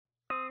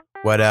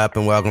What up,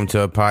 and welcome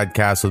to a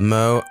podcast with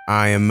Mo.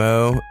 I am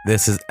Mo.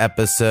 This is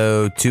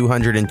episode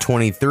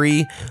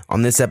 223.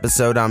 On this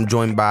episode, I'm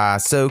joined by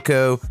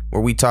Soko,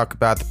 where we talk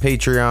about the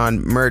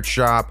Patreon, merch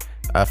shop,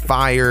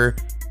 fire,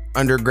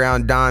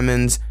 underground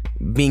diamonds,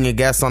 being a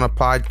guest on a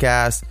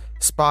podcast,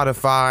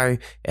 Spotify,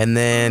 and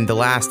then the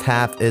last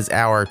half is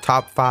our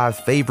top 5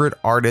 favorite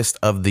artists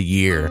of the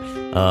year.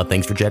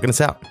 Thanks for checking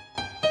us out.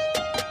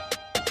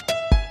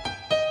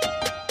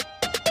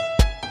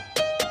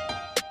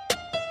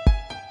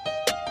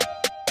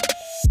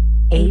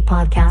 A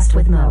podcast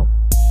with Mo.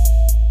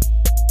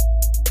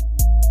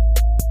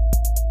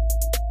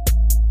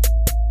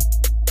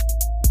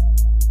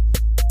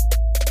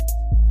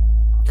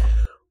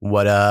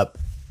 What up?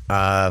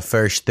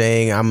 First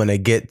thing I'm gonna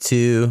get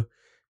to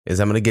is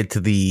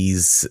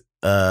these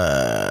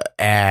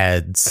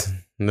ads.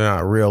 They're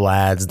not real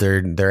ads.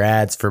 They're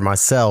ads for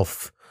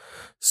myself.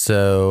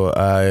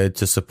 So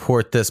to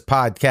support this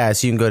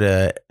podcast, you can go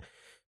to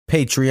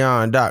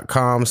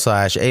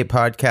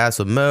patreon.com/apodcast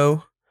with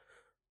Mo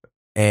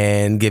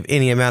and give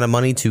any amount of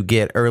money to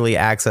get early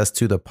access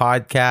to the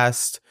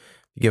podcast. If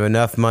you give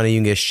enough money, you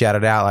can get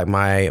shouted out like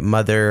my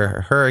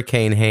mother,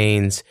 Hurricane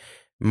Haynes,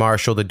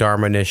 Marshall, the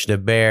Dharma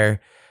Initiative Bear.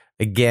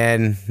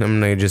 Again, I'm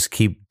going to just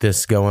keep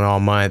this going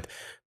all month.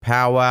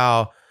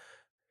 Powwow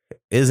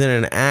isn't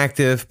an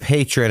active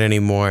patron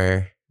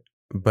anymore,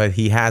 but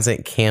he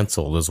hasn't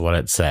canceled is what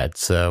it said.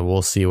 So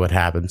we'll see what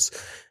happens.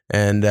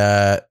 And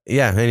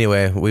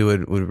anyway, we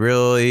would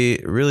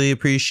really, really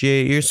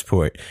appreciate your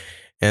support.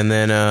 And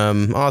then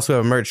also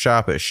have a merch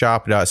shop at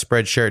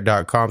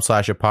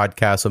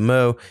shop.spreadshirt.com/a-podcast with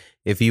Mo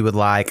if you would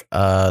like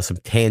some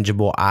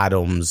tangible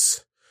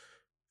items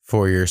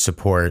for your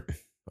support.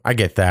 I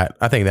get that.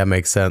 I think that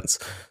makes sense.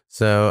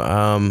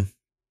 So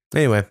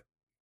anyway,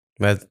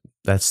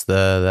 that's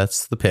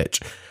the pitch.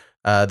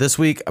 This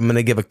week I'm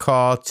gonna give a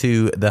call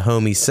to the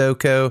homie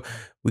Soko.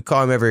 We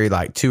call him every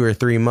like 2 or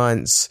 3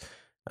 months.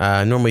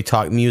 Normally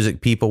talk music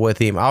people with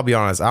him. I'll be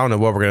honest, I don't know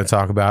what we're gonna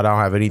talk about. I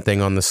don't have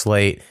anything on the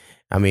slate.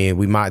 I mean,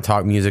 we might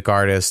talk music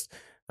artists,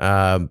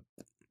 but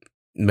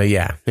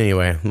yeah.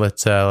 Anyway,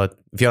 let's.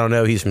 If you don't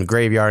know, he's from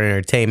Graveyard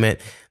Entertainment.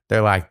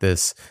 They're like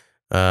this.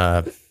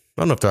 I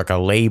don't know if they're like a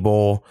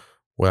label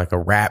or like a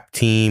rap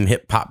team,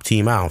 hip hop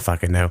team. I don't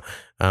fucking know.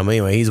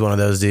 Anyway, he's one of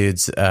those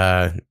dudes,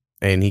 and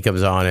he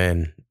comes on,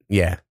 and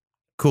yeah,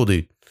 cool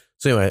dude.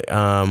 So anyway,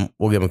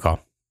 we'll give him a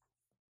call.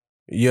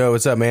 Yo,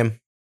 what's up, man?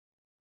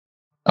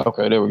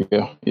 Okay, there we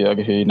go. Yeah, I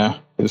can hear you now.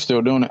 Is it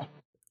still doing it?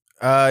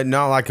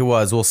 Not like it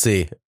was. We'll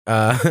see.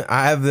 I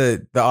have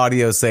the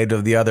audio saved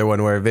of the other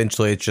one where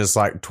eventually it's just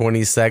like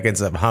 20 seconds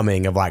of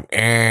humming of like,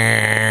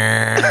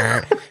 and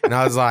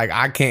I was like,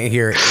 I can't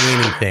hear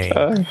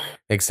anything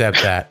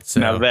except that.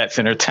 So now that's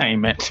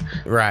entertainment,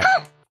 right?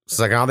 It's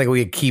like I don't think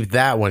we could keep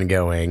that one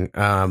going.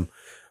 But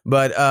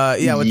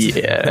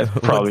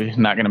probably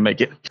not gonna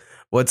make it.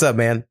 What's up,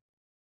 man?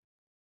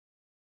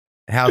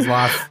 How's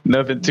life?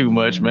 Nothing too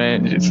much,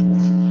 man. Just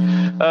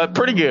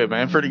pretty good,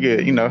 man. Pretty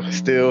good. You know,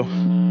 still.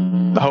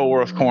 The whole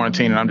world's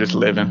quarantined and I'm just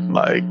living.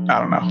 Like, I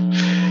don't know.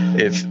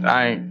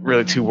 I ain't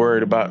really too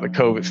worried about the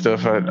COVID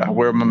stuff. I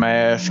wear my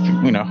mask,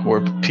 you know,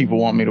 where people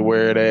want me to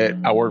wear it at.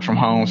 I work from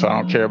home, so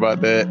I don't care about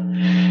that.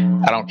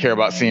 I don't care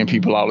about seeing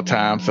people all the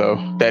time, so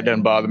that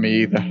doesn't bother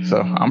me either. So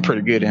I'm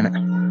pretty good in it.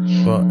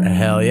 Well,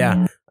 hell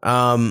yeah.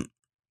 God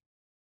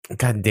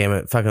damn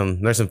it.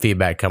 Fucking, there's some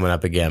feedback coming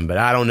up again, but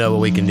I don't know what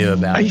we can do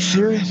about it. Are you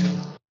serious?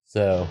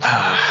 So.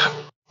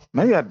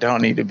 Maybe I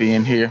don't need to be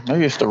in here.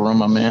 Maybe it's the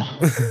room I'm in.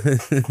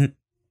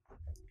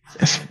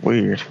 It's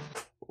weird.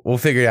 We'll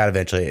figure it out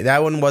eventually.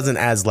 That one wasn't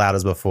as loud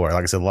as before.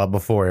 Like I said,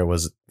 before it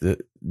was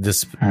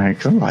just all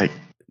right, I'm like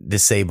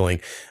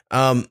disabling.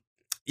 Yeah,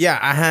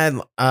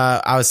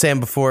 I was saying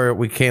before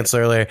we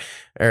canceled earlier,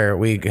 or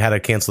we had to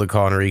cancel the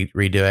call and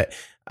redo it.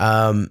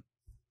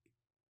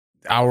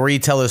 I'll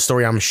retell this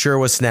story. I'm sure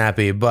was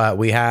snappy, but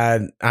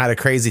I had a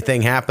crazy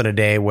thing happen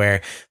today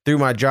where through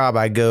my job,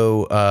 I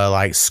go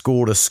like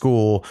school to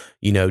school,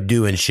 you know,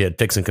 doing shit,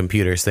 fixing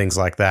computers, things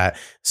like that.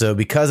 So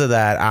because of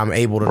that, I'm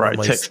able to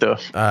normally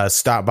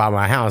stop by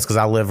my house because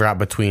I live right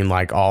between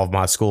like all of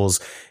my schools,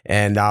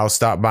 and I'll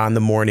stop by in the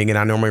morning and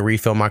I normally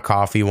refill my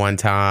coffee one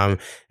time.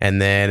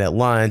 And then at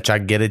lunch, I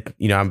get it,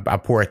 you know, I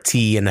pour a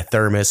tea in a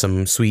thermos,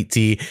 some sweet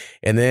tea.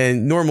 And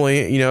then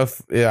normally, you know,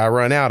 if I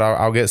run out,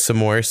 I'll get some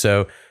more.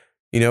 So,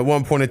 you know, at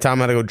one point in time,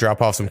 I had to go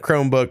drop off some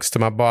Chromebooks to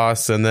my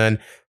boss. And then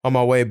on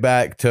my way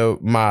back to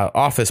my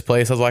office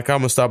place, I was like, I'm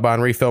going to stop by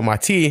and refill my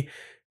tea.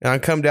 And I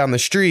come down the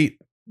street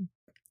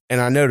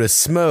and I noticed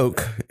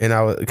smoke, and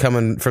I was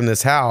coming from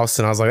this house,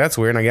 and I was like, that's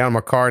weird. And I get out of my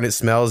car and it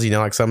smells, you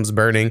know, like something's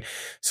burning.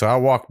 So I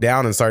walked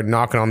down and started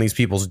knocking on these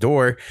people's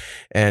door,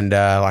 and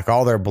like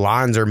all their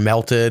blinds are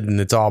melted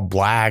and it's all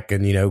black,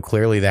 and, you know,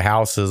 clearly the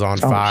house is on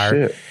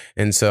fire. Shit.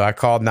 And so I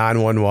called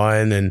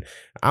 911, and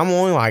I'm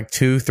only like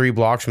 2-3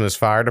 blocks from this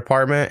fire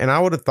department, and I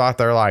would have thought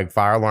their like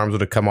fire alarms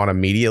would have come on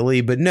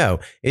immediately, but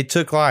no, it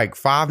took like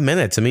 5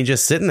 minutes of me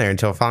just sitting there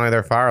until finally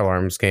their fire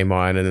alarms came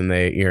on, and then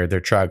they, you know, their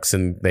trucks,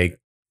 and they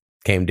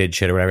came, did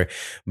shit or whatever.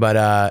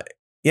 But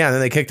yeah, and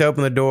then they kicked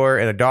open the door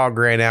and a dog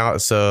ran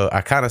out. So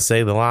I kind of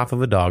saved the life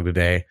of a dog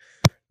today.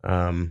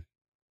 Feeling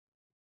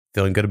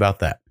good about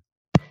that.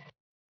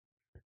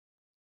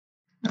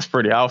 That's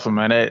pretty awesome,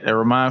 man. It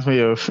reminds me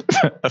of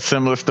a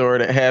similar story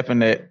that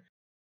happened that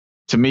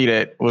to me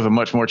that was a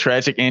much more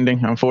tragic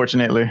ending,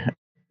 unfortunately.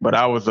 But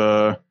I was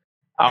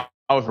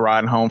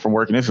riding home from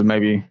work, and this was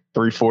maybe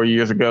 3-4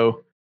 years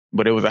ago.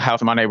 But it was a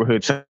house in my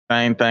neighborhood,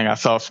 same thing. I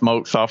saw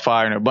smoke, saw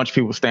fire, and a bunch of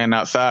people standing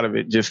outside of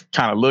it, just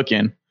kind of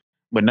looking.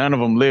 But none of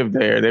them lived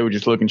there. They were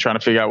just looking, trying to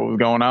figure out what was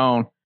going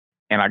on.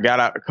 And I got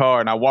out the car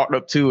and I walked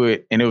up to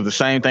it, and it was the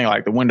same thing.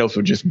 Like the windows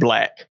were just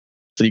black,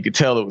 so you could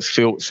tell it was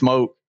filled with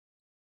smoke.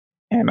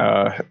 And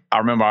I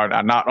remember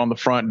I knocked on the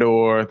front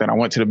door, then I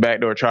went to the back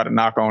door, tried to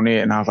knock on it,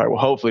 and I was like, well,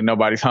 hopefully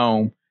nobody's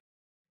home.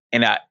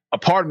 And a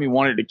part of me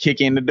wanted to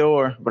kick in the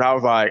door, but I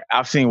was like,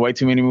 I've seen way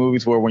too many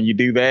movies where when you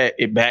do that,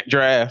 it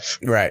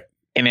backdrafts. Right.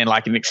 And then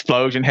like an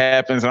explosion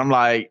happens, and I'm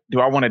like,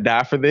 do I want to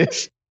die for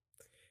this?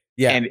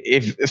 Yeah. And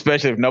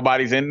especially if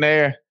nobody's in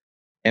there.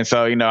 And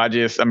so,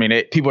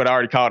 people had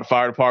already called the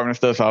fire department and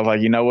stuff. So I was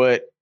like, you know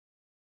what?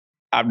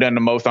 I've done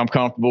the most I'm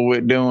comfortable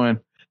with doing.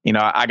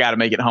 I got to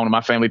make it home to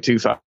my family too.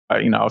 So, I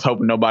was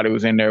hoping nobody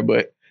was in there,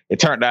 but it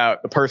turned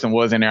out the person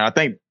was in there. I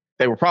think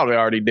they were probably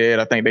already dead.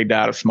 I think they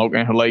died of smoke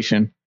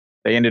inhalation.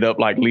 They ended up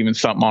like leaving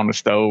something on the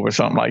stove or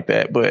something like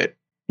that. But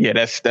yeah,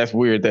 that's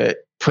weird that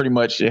pretty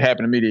much it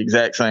happened to me the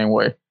exact same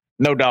way.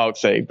 No dog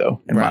saved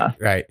though.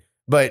 Right.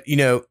 But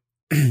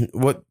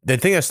what the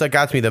thing that stuck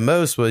out to me the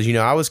most was,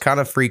 I was kind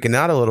of freaking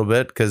out a little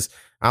bit because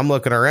I'm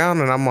looking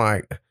around and I'm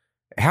like,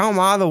 how am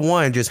I the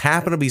one just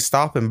happen to be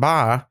stopping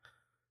by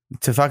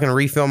to fucking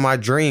refill my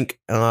drink?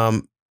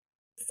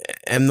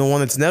 And the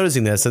one that's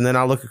noticing this. And then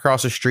I look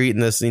across the street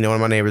and this, one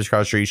of my neighbors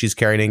across the street, she's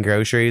carrying in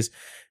groceries.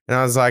 And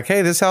I was like,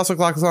 hey, this house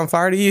looks like it's on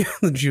fire to you.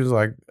 And she was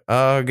like,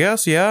 I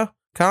guess, yeah,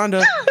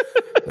 kinda.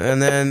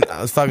 And then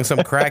I was fucking some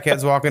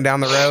crackheads walking down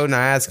the road and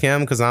I asked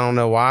him because I don't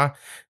know why.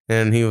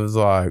 And he was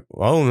like,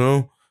 I don't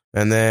know.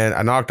 And then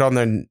I knocked on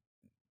the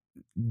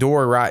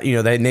door, right,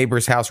 that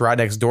neighbor's house right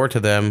next door to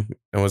them,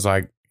 and was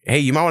like, hey,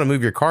 you might want to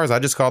move your cars. I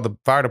just called the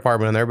fire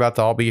department and they're about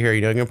to all be here.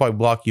 They're going to probably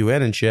block you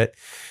in and shit.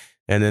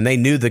 And then they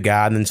knew the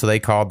guy. And then so they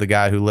called the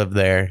guy who lived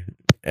there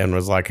and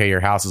was like, hey,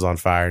 your house is on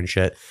fire and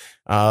shit.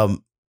 But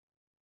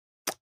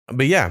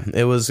yeah,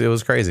 it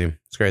was crazy.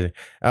 It's crazy.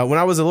 When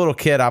I was a little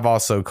kid, I've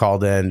also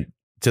called in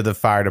to the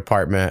fire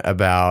department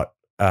about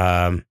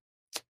a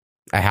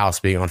house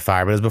being on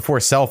fire, but it was before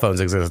cell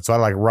phones existed. So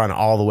I run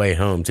all the way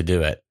home to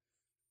do it.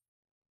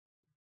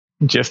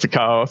 Just to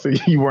call. So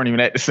you weren't even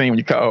at the scene when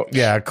you called.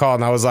 Yeah, I called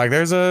and I was like,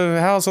 there's a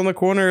house on the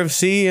corner of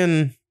C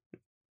and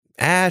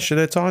Ash and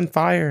it's on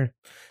fire.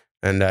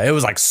 And it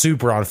was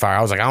super on fire.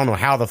 I was like, I don't know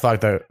how the fuck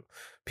the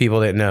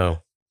people didn't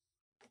know.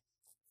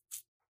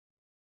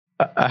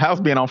 A house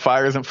being on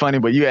fire isn't funny,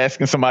 but you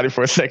asking somebody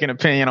for a second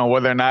opinion on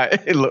whether or not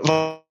it looks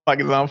like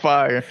it's on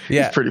fire.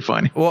 Yeah. It's pretty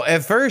funny. Well,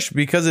 at first,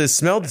 because it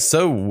smelled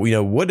so,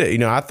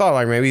 woody, I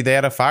thought maybe they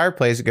had a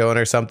fireplace going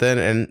or something,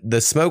 and the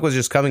smoke was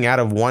just coming out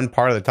of one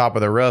part of the top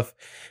of the roof.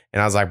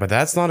 And I was like, but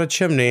that's not a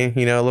chimney.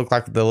 It looked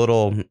like the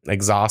little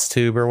exhaust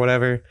tube or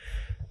whatever.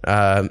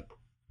 I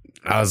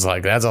was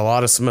like, that's a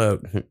lot of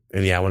smoke.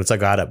 And yeah, once I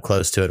got up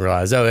close to it and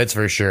realized, oh, it's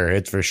for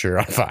sure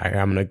on fire.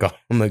 I'm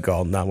gonna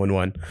call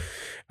 911.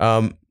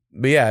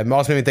 But yeah, it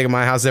also made me think if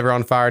my house is ever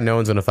on fire, no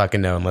one's gonna fucking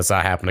know unless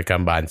I happen to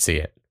come by and see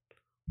it.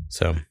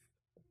 So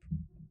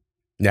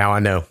now I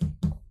know.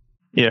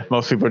 Yeah,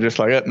 most people are just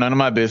like, none of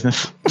my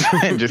business,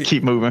 and just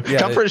keep moving.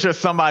 Yeah, I'm pretty sure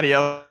somebody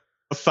else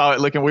saw it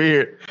looking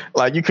weird.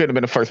 Like you couldn't have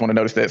been the first one to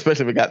notice that,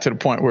 especially if it got to the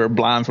point where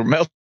blinds were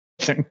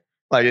melting.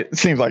 Like it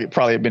seems like it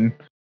probably had been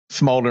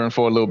smoldering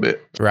for a little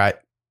bit. Right.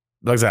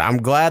 Like I said,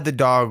 I'm glad the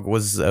dog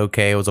was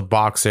okay. It was a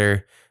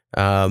boxer.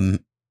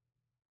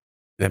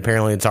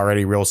 Apparently it's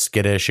already real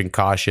skittish and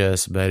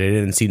cautious, but it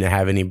didn't seem to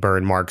have any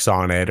burn marks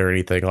on it or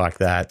anything like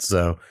that.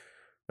 So,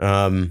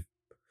 anyway,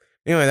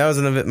 that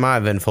was my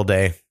eventful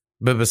day.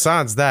 But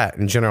besides that,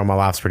 in general, my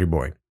life's pretty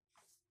boring.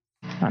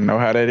 I know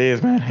how that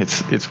is, man.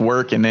 It's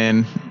work and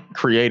then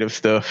creative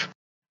stuff,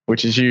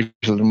 which is usually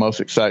the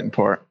most exciting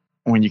part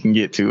when you can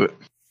get to it.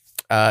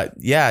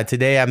 Yeah,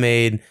 today I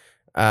made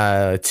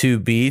 2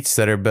 beats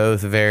that are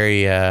both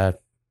very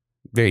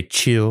very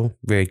chill,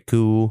 very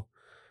cool.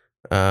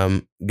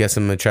 Guess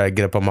I'm gonna try to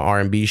get up on my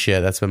R&B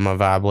shit. That's been my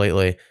vibe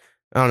lately.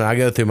 I don't know. I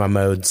go through my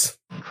modes.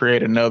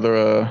 Create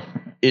another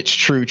It's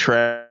True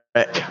track.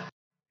 That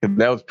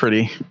was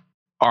pretty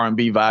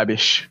R&B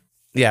vibe-ish.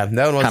 Yeah,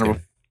 that one was kind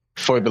of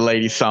for the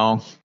ladies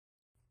song.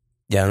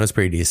 Yeah, it was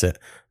pretty decent.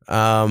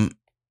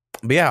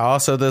 But yeah,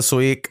 also this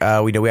week,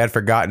 we had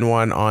Forgotten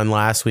One on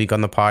last week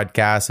on the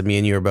podcast, and me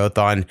and you were both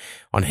on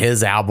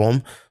his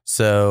album.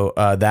 So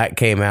that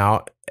came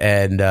out,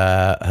 and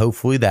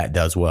hopefully that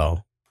does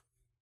well.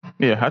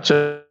 Yeah, I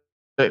checked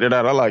it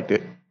out. I liked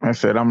it. I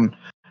said,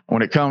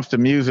 when it comes to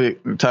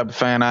music, the type of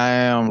fan I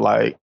am,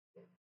 like,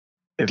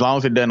 as long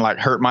as it doesn't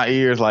hurt my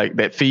ears, like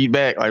that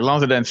feedback, as long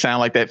as it doesn't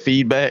sound like that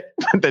feedback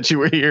that you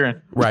were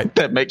hearing, right?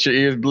 That makes your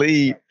ears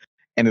bleed.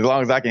 And as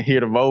long as I can hear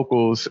the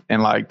vocals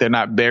and they're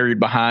not buried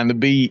behind the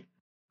beat,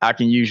 I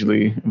can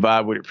usually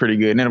vibe with it pretty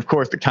good. And then of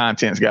course the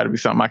content's got to be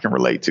something I can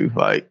relate to.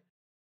 Like,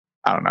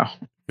 I don't know,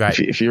 Right.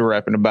 if you're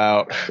rapping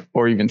about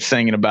or even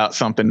singing about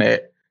something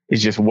that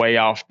is just way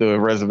off the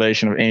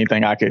reservation of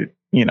anything I could,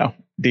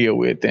 deal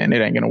with, then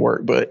it ain't going to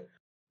work. But,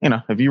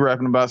 if you're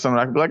rapping about something,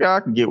 I can be like, I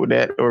can get with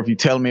that. Or if you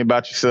tell me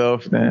about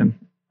yourself, then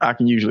I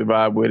can usually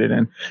vibe with it.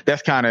 And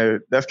that's kind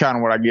of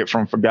what I get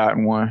from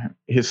Forgotten One.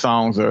 His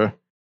songs are,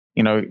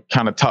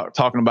 kind of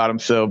talking about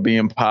himself,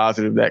 being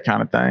positive, that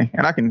kind of thing.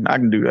 And I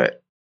can do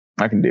that.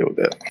 I can deal with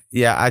that.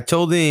 Yeah, I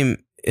told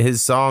him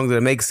his songs, and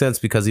it makes sense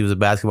because he was a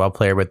basketball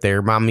player, but they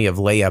remind me of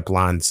layup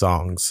line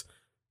songs.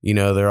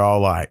 They're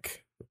all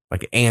like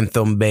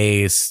anthem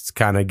based,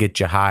 kind of get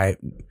you hype.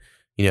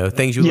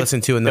 Things you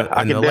listen to in the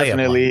layup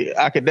line.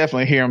 I could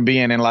definitely hear him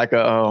being in like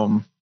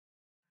a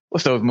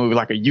what's those movies,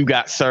 like a You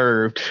Got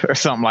Served or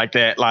something like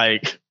that,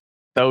 like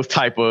those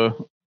type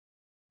of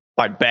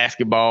like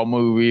basketball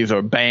movies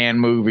or band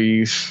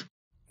movies,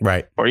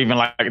 right? Or even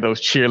like those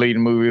cheerleading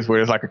movies where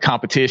there's like a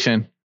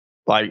competition.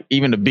 Like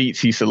even the beats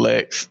he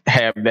selects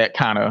have that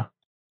kind of,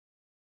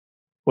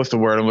 what's the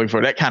word I'm looking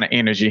for? That kind of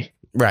energy,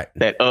 right?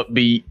 That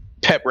upbeat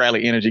pep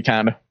rally energy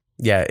kind of.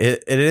 Yeah,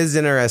 it is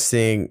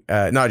interesting,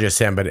 not just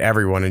him, but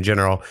everyone in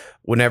general,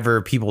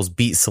 whenever people's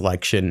beat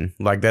selection,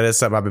 like that is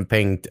something I've been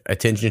paying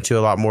attention to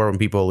a lot more when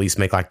people at least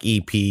make like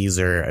EPs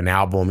or an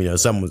album,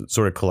 some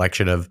sort of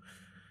collection of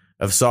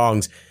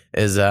songs,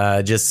 is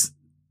just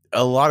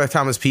a lot of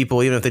times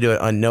people, even if they do it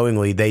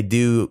unknowingly, they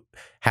do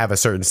have a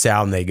certain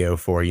sound they go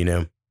for,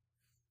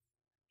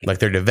 like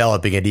they're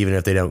developing it, even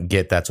if they don't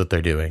get that's what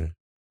they're doing.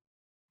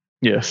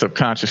 Yeah,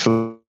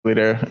 subconsciously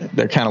they're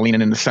kind of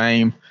leaning in the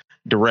same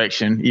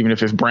direction, even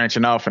if it's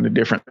branching off into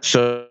different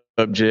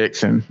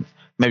subjects, and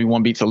maybe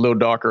one beat's a little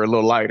darker, a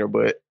little lighter,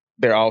 but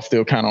they're all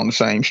still kind of on the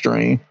same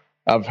stream.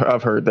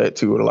 I've heard that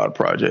too with a lot of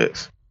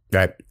projects.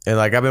 Right. And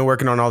like I've been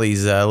working on all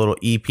these little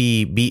EP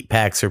beat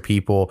packs for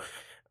people.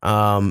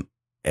 And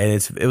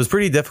it was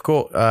pretty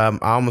difficult. I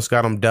almost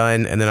got them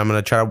done, and then I'm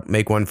going to try to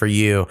make one for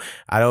you.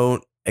 I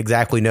don't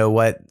exactly know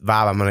what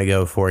vibe I'm going to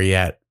go for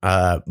yet.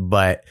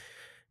 But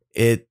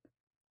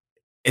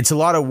it's a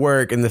lot of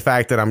work, and the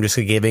fact that I'm just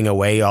giving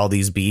away all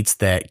these beats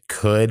that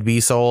could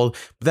be sold,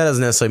 but that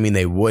doesn't necessarily mean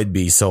they would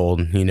be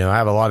sold. I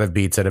have a lot of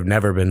beats that have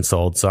never been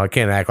sold, so I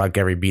can't act like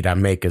every beat I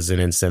make is an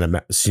instant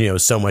amount,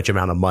 so much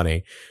amount of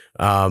money.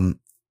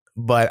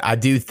 But I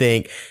do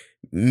think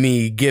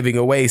me giving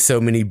away so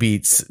many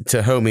beats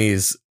to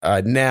homies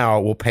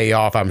now will pay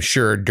off, I'm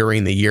sure,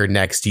 during the year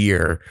next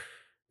year,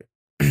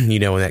 when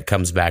that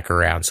comes back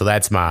around. So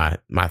that's my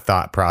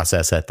thought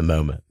process at the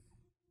moment.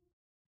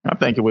 I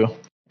think it will.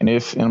 And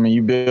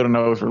you build on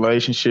those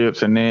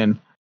relationships, and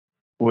then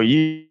what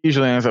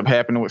usually ends up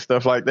happening with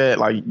stuff like that,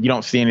 like you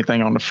don't see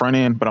anything on the front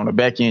end, but on the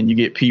back end, you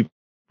get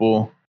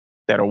people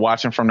that are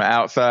watching from the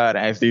outside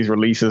as these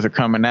releases are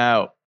coming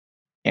out,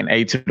 and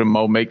A to the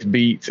Mo Makes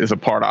Beats is a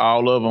part of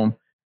all of them.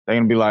 They're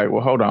going to be like,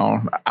 well, hold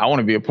on, I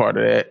want to be a part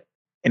of that.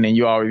 And then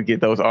you always get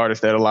those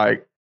artists that are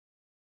like,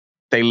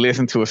 they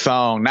listen to a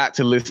song, not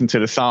to listen to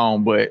the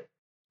song, but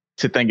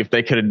to think if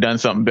they could have done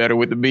something better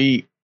with the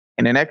beat.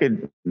 And then that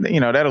could,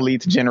 that'll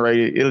lead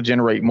to it'll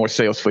generate more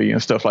sales for you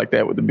and stuff like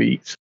that with the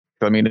beats.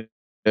 I mean,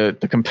 the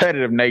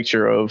competitive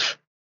nature of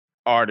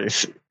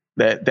artists,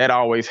 that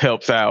always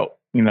helps out,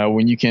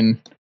 when you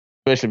can,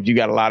 especially if you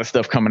got a lot of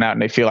stuff coming out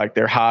and they feel like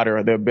they're hotter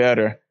or they're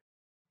better,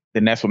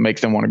 then that's what makes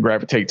them want to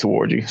gravitate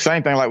towards you.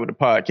 Same thing like with the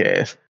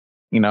podcast,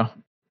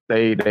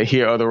 they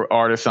hear other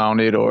artists on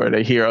it, or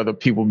they hear other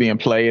people being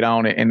played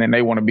on it, and then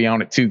they want to be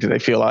on it too, because they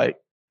feel like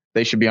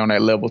they should be on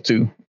that level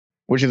too,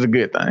 which is a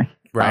good thing.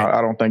 Right.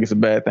 I don't think it's a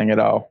bad thing at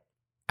all.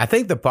 I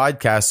think the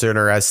podcasts are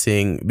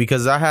interesting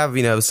because I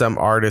have, some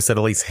artists that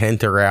at least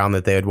hint around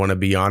that they would want to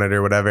be on it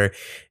or whatever.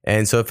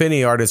 And so if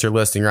any artists are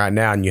listening right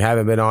now and you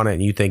haven't been on it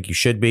and you think you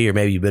should be, or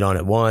maybe you've been on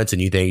it once and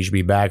you think you should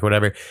be back,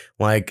 whatever,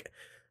 like,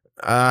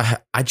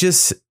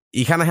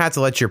 you kind of have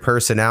to let your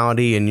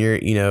personality and your,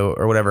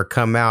 or whatever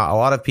come out. A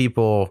lot of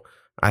people,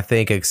 I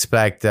think,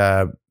 expect,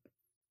 kind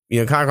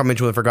of I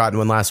mentioned with Forgotten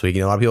One last week,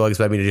 a lot of people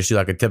expect me to just do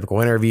like a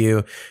typical interview,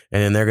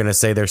 and then they're going to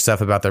say their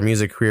stuff about their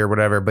music career or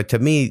whatever. But to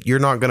me, you're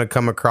not going to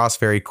come across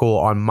very cool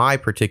on my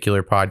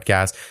particular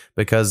podcast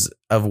because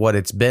of what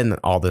it's been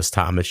all this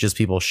time. It's just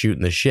people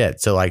shooting the shit.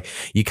 So like,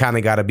 you kind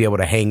of got to be able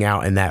to hang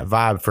out in that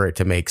vibe for it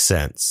to make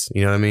sense.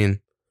 You know what I mean?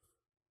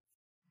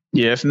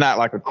 Yeah, it's not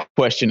like a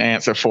question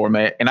answer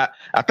format. And I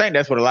think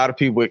that's what a lot of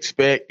people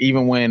expect,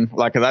 even when,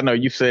 like, because I know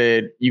you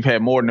said you've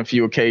had more than a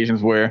few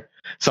occasions where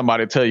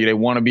somebody tell you they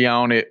want to be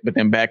on it, but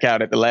then back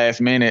out at the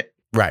last minute.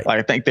 Right. Like,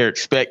 I think they're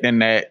expecting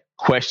that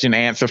question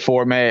answer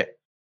format,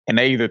 and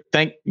they either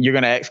think you're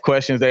going to ask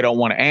questions they don't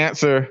want to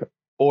answer,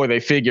 or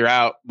they figure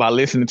out by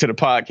listening to the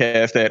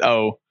podcast that,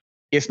 oh,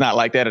 it's not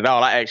like that at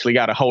all. I actually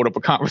got to hold up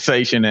a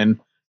conversation,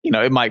 and,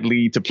 it might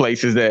lead to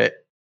places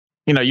that,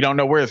 you don't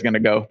know where it's going to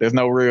go. There's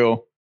no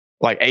real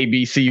like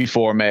ABC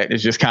format.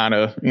 It's just kind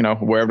of,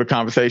 wherever the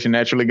conversation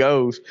naturally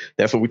goes,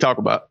 that's what we talk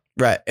about.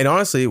 Right. And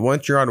honestly,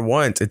 once you're on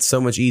once, it's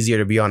so much easier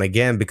to be on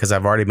again because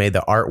I've already made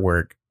the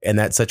artwork, and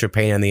that's such a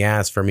pain in the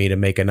ass for me to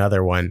make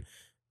another one.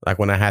 like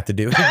when I have to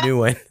do a new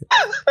one,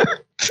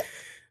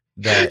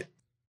 that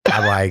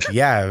I'm like,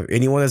 yeah,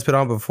 anyone that's been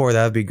on before,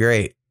 that would be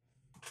great.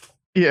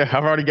 Yeah,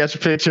 I've already got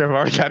your picture. I've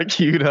already got it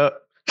queued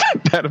up.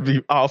 That'd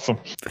be awesome.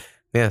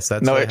 Yes,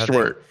 that's no extra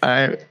work.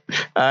 I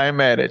ain't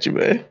mad at you,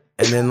 man.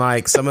 And then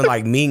like someone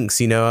like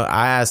Minx,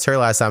 I asked her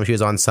last time she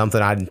was on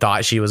something I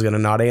thought she was going to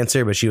not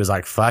answer, but she was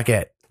like, fuck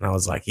it. And I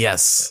was like,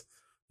 yes.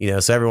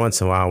 So every once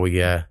in a while we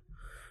Yeah,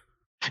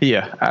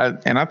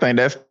 I think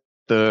that's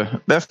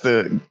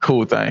the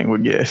cool thing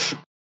with guests.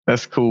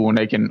 That's cool when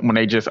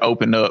they just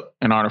open up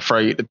and aren't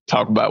afraid to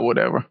talk about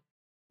whatever.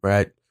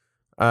 Right.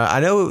 I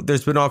know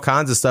there's been all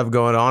kinds of stuff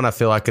going on, I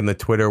feel like, in the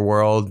Twitter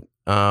world,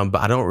 but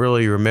I don't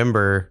really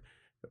remember,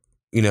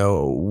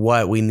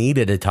 what we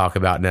needed to talk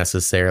about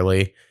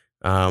necessarily.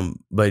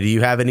 But do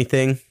you have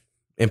anything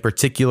in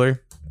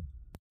particular?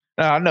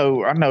 I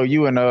know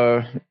you and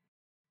I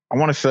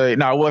want to say,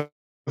 no, I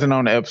wasn't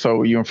on the episode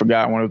with you and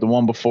Forgot One. It was the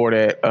one before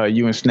that.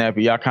 You and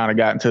Snappy, y'all kind of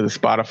got into the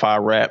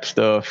Spotify rap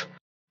stuff,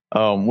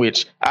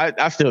 which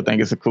I still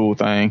think is a cool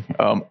thing.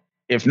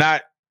 If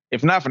not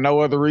for no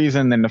other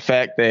reason than the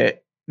fact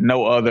that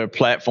no other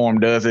platform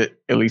does it,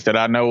 at least that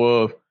I know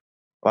of.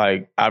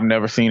 Like, I've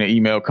never seen an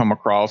email come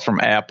across from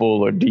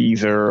Apple or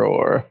Deezer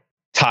or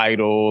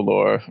Tidal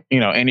or,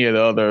 any of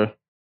the other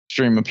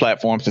streaming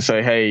platforms to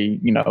say, hey,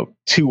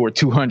 2 or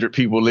 200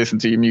 people listen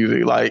to your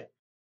music. Like,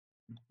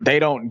 they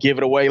don't give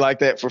it away like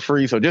that for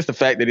free. So just the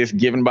fact that it's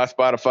given by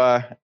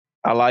Spotify,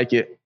 I like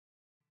it.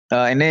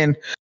 And then,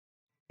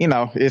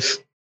 it's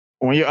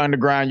when you're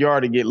underground, you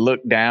already get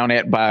looked down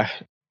at by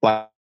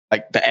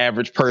like the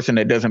average person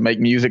that doesn't make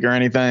music or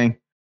anything.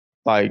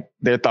 Like,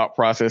 their thought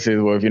process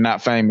is, well, if you're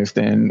not famous,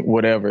 then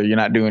whatever, you're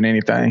not doing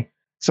anything.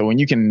 So when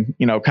you can,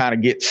 kind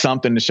of get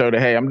something to show that,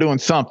 hey, I'm doing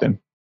something,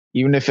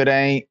 even if it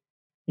ain't,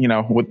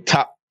 what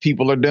top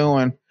people are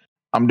doing,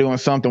 I'm doing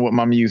something with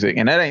my music.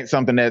 And that ain't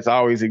something that's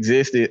always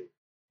existed.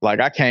 Like,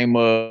 I came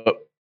up,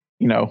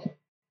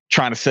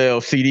 trying to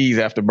sell CDs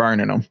after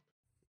burning them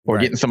or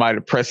getting somebody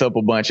to press up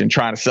a bunch and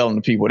trying to sell them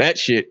to people. That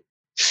shit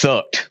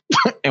sucked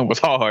and was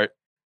hard.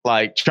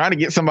 Like, trying to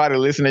get somebody to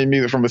listen to your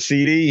music from a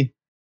CD,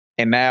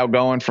 and now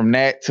going from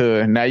that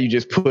to now you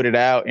just put it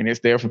out and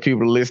it's there for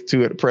people to listen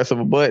to at the press of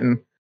a button.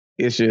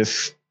 It's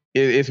just,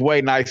 it's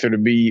way nicer to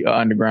be an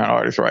underground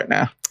artist right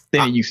now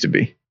than it used to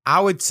be. I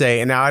would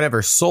say, and now I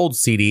never sold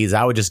CDs.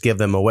 I would just give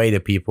them away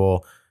to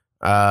people.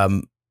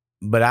 But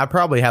I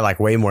probably had like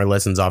way more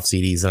listens off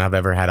CDs than I've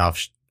ever had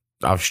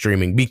off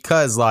streaming,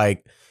 because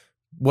like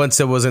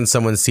once it was in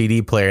someone's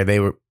CD player, they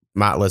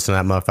might listen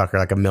to that motherfucker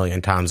like a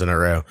million times in a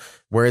row.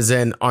 Whereas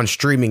on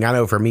streaming, I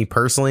know for me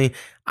personally,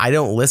 I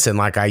don't listen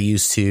like I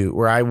used to,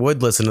 where I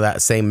would listen to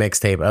that same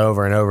mixtape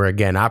over and over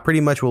again. I pretty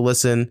much will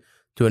listen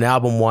to an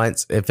album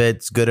once. If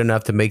it's good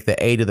enough to make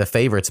the A to the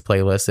favorites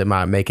playlist, it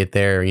might make it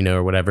there,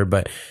 or whatever.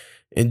 But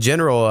in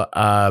general,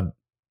 I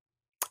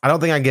don't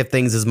think I give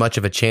things as much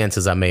of a chance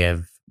as I may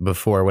have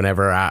before,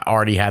 whenever I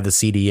already had the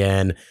CD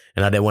in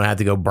and I didn't want to have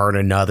to go burn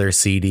another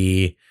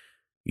CD,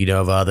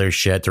 of other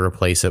shit to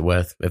replace it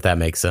with, if that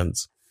makes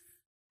sense.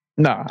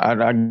 No,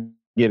 I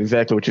get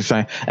exactly what you're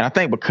saying. And I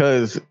think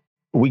because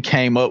we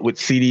came up with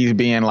CDs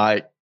being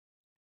like,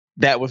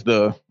 that was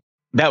the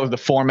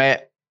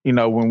format,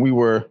 when we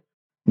were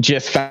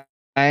just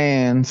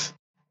fans,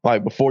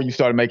 like before you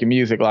started making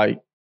music, like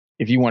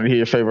if you wanted to hear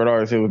your favorite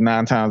artist, it was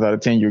 9 times out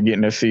of 10 you were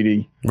getting their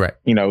CD. Right.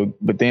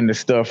 But then the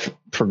stuff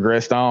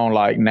progressed on,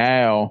 like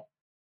now,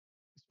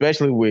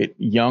 especially with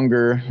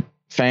younger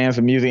fans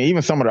of music,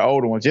 even some of the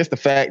older ones, just the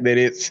fact that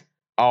it's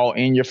all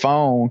in your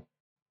phone,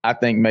 I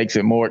think makes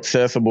it more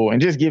accessible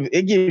and just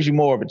gives you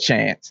more of a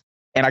chance.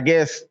 And I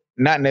guess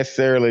not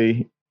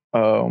necessarily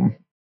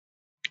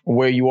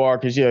where you are,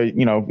 because if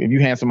you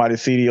hand somebody a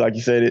CD, like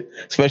you said,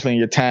 especially in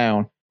your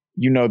town,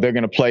 they're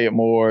going to play it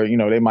more.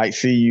 They might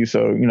see you,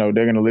 so they're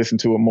going to listen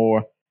to it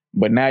more.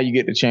 But now you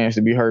get the chance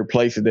to be heard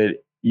places that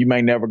you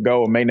may never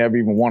go or may never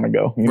even want to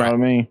go. You know what I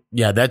mean?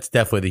 Yeah, that's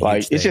definitely the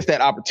huge thing. It's just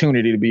that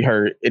opportunity to be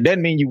heard. It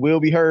doesn't mean you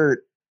will be heard,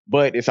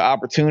 but it's an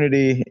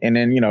opportunity. And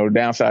then, the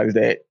downside is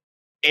that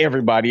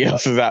everybody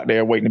else is out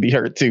there waiting to be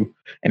heard too.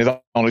 And there's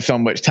only so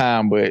much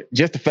time. But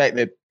just the fact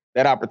that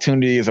that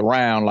opportunity is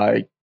around,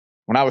 like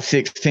when I was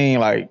 16,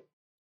 like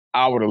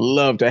I would have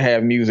loved to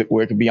have music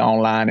where it could be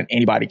online and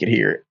anybody could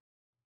hear it.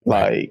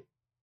 Like,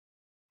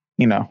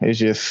 it's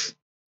just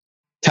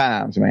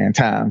times, man,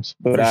 times.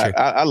 But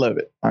I love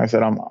it. Like I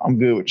said, I'm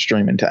good with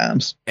streaming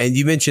times. And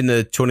you mentioned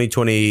the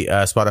 2020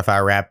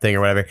 Spotify rap thing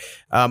or whatever.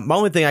 My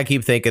only thing I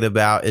keep thinking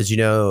about is,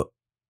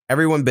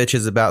 everyone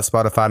bitches about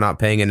Spotify not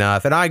paying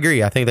enough. And I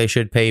agree. I think they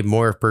should pay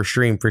more per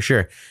stream for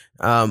sure.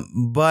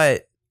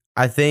 But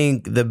I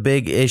think the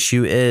big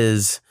issue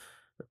is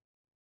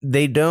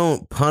they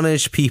don't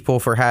punish people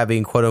for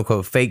having quote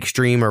unquote fake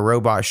stream or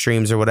robot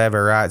streams or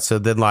whatever. Right. So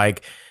then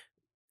like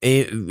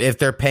if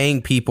they're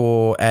paying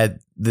people at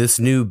this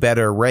new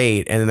better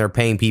rate and then they're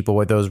paying people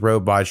with those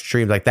robot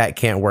streams, like that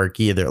can't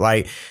work either.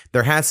 Like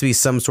there has to be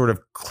some sort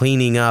of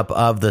cleaning up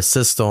of the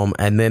system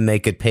and then they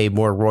could pay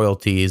more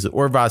royalties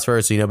or vice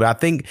versa, but I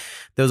think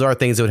those are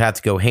things that would have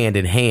to go hand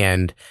in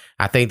hand.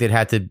 I think they'd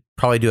have to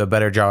probably do a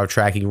better job of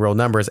tracking real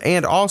numbers.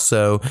 And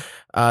also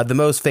the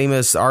most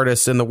famous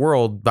artists in the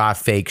world buy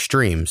fake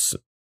streams.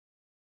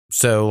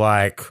 So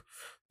like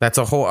that's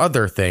a whole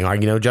other thing. Like,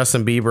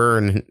 Justin Bieber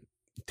and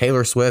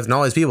Taylor Swift and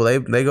all these people,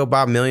 they go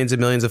buy millions and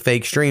millions of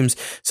fake streams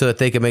so that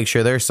they can make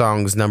sure their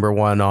song's number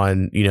one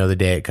on, the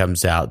day it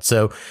comes out.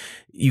 So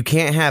you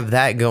can't have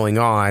that going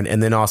on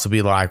and then also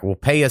be like, well,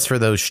 pay us for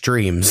those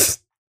streams.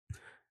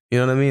 You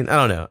know what I mean? I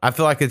don't know. I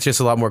feel like it's just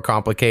a lot more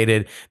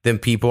complicated than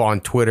people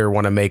on Twitter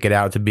want to make it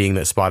out to being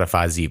that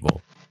Spotify's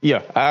evil.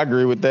 Yeah, I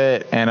agree with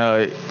that.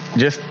 And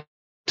just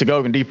to go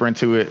even deeper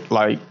into it,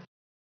 like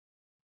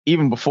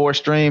even before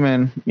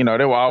streaming,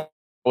 there were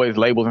always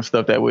labels and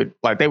stuff that would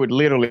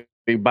literally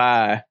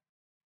buy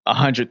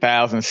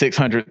 100,000,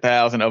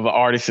 600,000 of an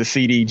artist's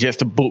CD just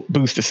to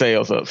boost the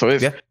sales up. So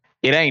it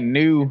ain't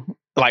new.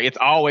 Like it's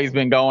always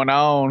been going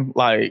on.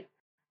 Like,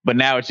 but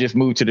now it's just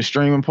moved to the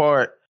streaming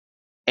part.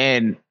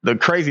 And the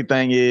crazy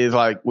thing is,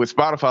 like with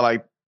Spotify,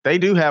 like they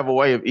do have a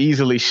way of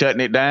easily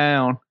shutting it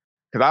down.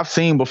 Because I've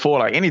seen before,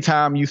 like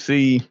anytime you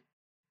see,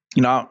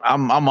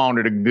 I'm on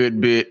it a good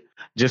bit,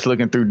 just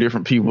looking through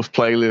different people's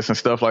playlists and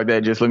stuff like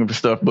that, just looking for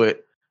stuff.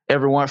 But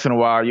every once in a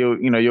while,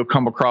 you'll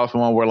come across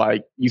one where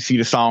like you see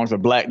the songs are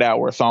blacked out,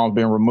 where a song's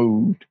been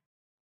removed.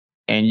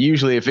 And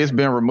usually if it's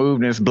been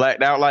removed and it's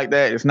blacked out like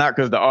that, it's not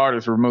because the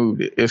artist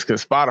removed it. It's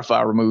because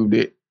Spotify removed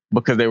it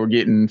because they were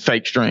getting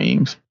fake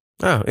streams.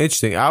 Oh,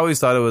 interesting. I always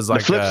thought it was like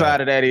the flip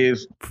side of that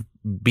is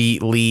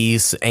beat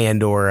lease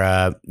and or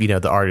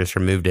the artist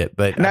removed it.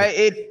 But now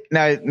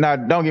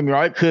don't get me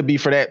wrong, it could be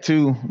for that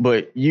too.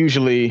 But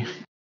usually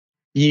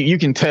you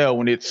can tell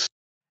when it's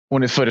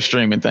for the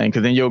streaming thing,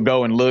 because then you'll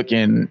go and look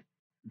and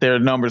their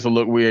numbers will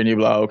look weird and you'll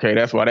be like, okay,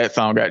 that's why that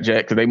song got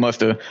jacked,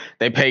 because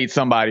they paid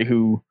somebody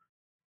who,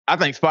 I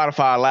think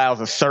Spotify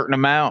allows a certain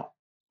amount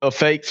of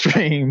fake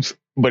streams,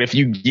 but if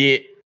you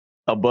get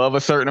above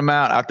a certain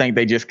amount, I think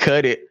they just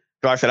cut it.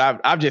 So like I said,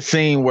 I've just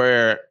seen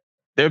where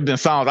there have been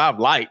songs I've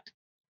liked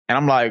and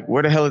I'm like,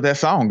 where the hell did that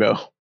song go?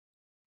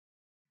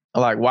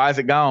 I'm like, why is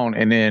it gone?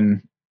 And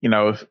then,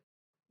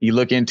 you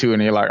look into it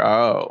and you're like,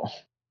 oh.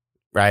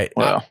 Right.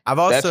 Well, I've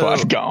also that's why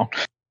it's gone.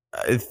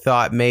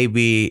 Thought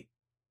maybe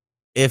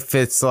if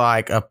it's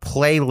like a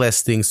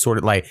playlisting sort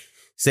of like,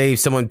 say if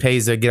someone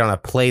pays to get on a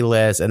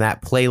playlist and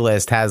that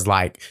playlist has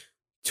like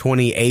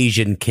 20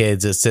 Asian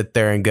kids that sit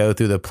there and go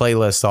through the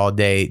playlist all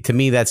day. To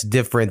me, that's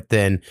different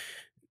than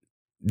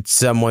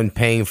someone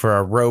paying for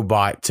a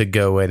robot to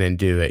go in and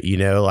do it.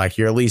 Like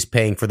you're at least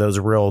paying for those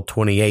real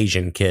 20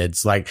 Asian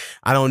kids. Like,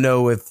 I don't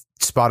know if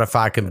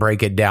Spotify can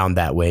break it down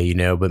that way,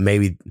 but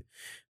maybe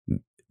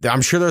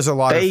I'm sure there's a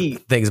lot of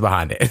things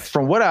behind it.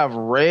 From what I've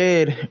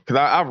read, because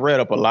I've read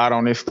up a lot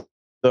on this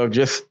stuff,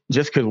 just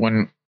because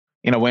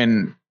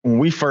when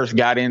we first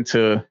got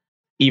into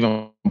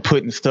even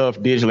putting stuff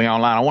digitally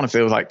online, I want to say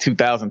it was like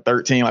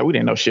 2013. Like we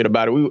didn't know shit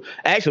about it. We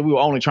were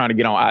only trying to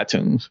get on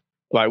iTunes.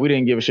 Like we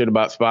didn't give a shit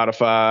about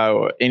Spotify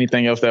or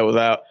anything else that was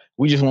out.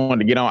 We just wanted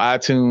to get on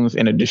iTunes,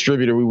 and the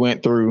distributor we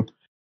went through,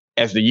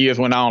 as the years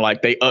went on,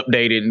 like they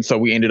updated. And so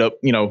we ended up,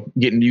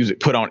 getting music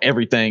put on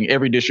everything,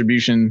 every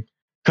distribution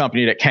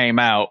company that came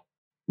out.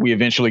 We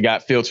eventually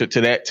got filtered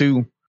to that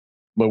too.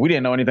 But we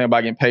didn't know anything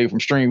about getting paid from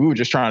stream. We were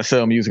just trying to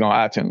sell music on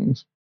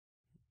iTunes.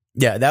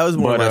 Yeah, that was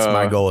more or less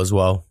my goal as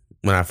well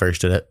when I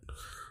first did it.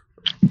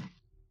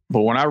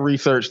 But when I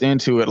researched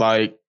into it,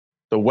 like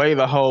the way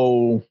the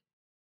whole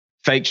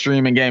fake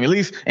streaming game, at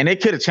least, and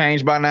it could have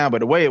changed by now, but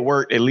the way it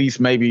worked, at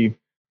least maybe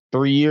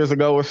 3 years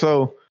ago or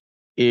so,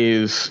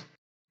 is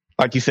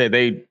like you said,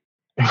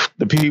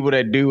 the people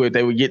that do it,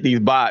 they would get these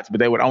bots, but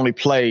they would only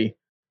play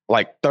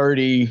like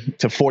 30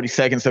 to 40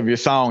 seconds of your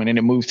song, and then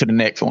it moves to the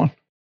next one.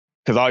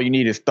 Because all you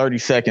need is 30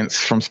 seconds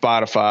from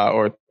Spotify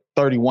or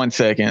 31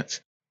 seconds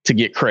to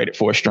get credit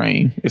for a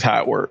stream is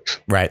how it works.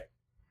 Right.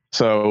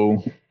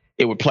 So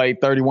it would play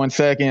 31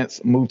 seconds,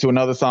 move to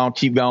another song,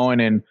 keep going.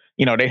 And,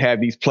 they have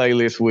these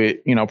playlists with,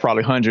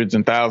 probably hundreds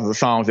and thousands of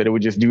songs that it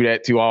would just do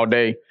that to all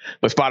day.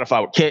 But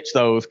Spotify would catch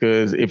those,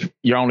 because if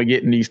you're only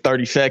getting these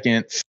 30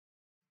 seconds,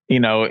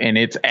 and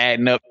it's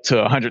adding up to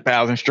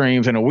 100,000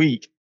 streams in a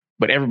week,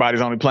 but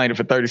everybody's only playing it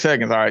for 30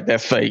 seconds. All right,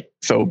 that's fake.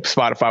 So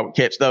Spotify would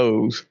catch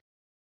those.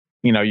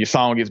 Your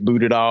song gets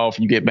booted off,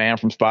 you get banned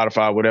from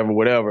Spotify,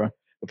 whatever.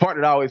 The part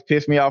that always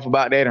pissed me off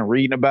about that and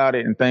reading about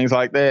it and things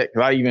like that,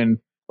 because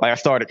I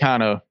started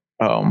kind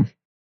of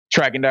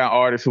tracking down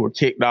artists who were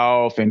kicked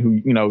off and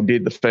who,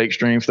 did the fake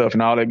stream stuff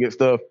and all that good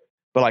stuff.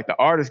 But like the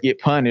artists get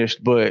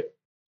punished, but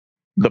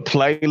the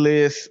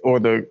playlists or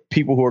the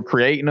people who are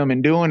creating them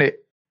and doing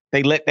it,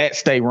 they let that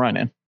stay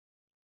running,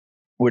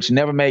 which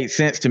never made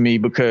sense to me,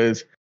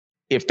 because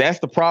if that's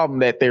the problem,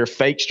 that they're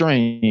fake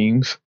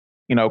streams,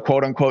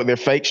 quote unquote, they're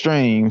fake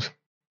streams,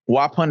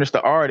 why punish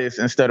the artist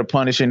instead of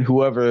punishing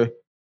whoever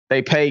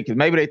they pay because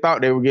maybe they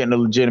thought they were getting a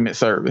legitimate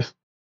service.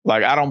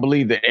 Like, I don't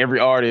believe that every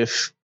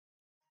artist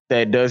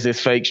that does this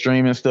fake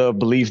streaming stuff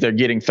believes they're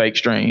getting fake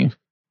streams.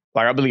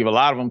 Like, I believe a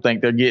lot of them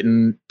think they're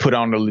getting put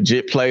on a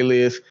legit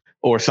playlist,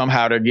 or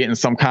somehow they're getting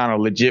some kind of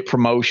legit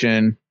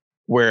promotion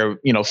where,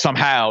 you know,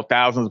 somehow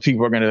thousands of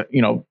people are going to,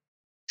 you know,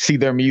 see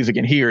their music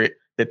and hear it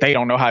that they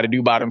don't know how to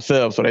do by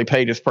themselves. So they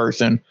pay this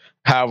person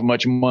however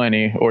much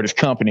money, or this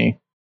company.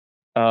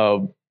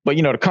 But,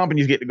 you know, the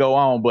companies get to go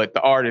on, but the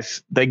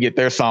artists, they get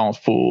their songs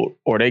pulled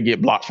or they get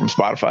blocked from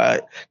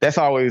Spotify. That's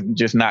always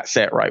just not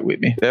sat right with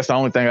me. That's the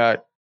only thing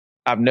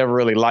I've never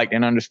really liked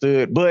and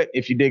understood. But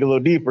if you dig a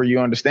little deeper, you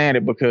understand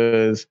it,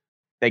 because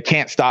they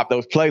can't stop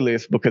those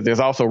playlists, because there's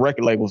also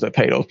record labels that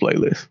pay those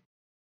playlists.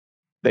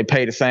 They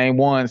pay the same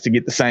ones to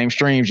get the same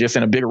streams, just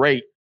in a bigger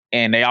rate.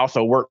 And they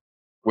also work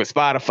with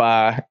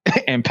Spotify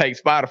and pay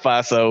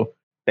Spotify, so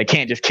they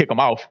can't just kick them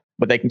off,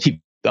 but they can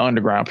keep the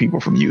underground people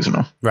from using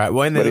them. Right.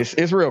 Well, but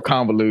it's real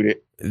convoluted.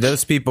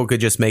 Those people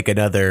could just make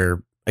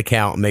another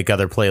account, make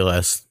other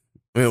playlists.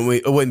 I mean,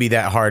 it wouldn't be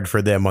that hard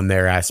for them on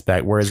their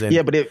aspect. Whereas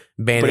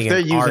banning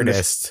an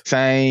artist,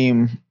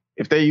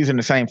 if they're using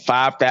the same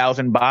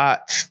 5,000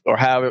 bots or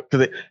however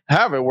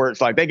it works,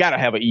 like, they got to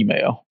have an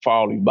email for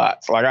all these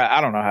bots. Like,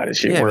 I don't know how this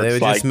shit works. They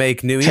would just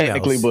make new emails.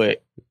 Technically,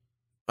 but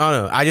I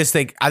don't know. I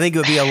think it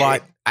would be a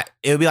lot.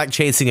 It would be like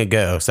chasing a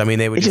ghost. I mean,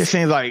 they would. It just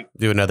seems like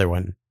do another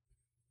one.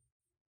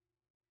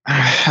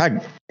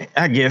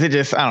 I guess it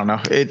just, I don't know.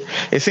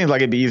 It seems like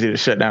it'd be easier to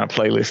shut down a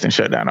playlist and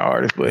shut down an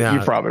artist, but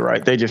you're probably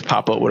right. They just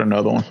pop up with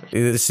another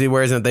one. See,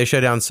 whereas if they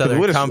shut down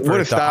Southern Comfort, what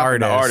does the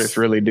artists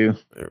really do?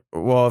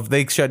 Well, if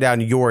they shut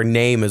down your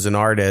name as an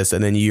artist,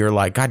 and then you're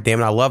like, God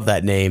damn it, I love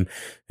that name,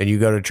 and you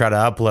go to try to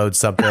upload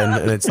something,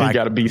 and it's like, you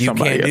got to be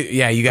somebody.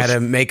 You got to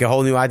make a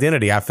whole new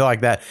identity. I feel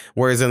like that.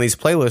 Whereas in these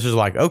playlists, it's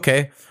like,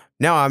 okay,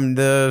 now I'm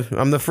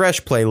the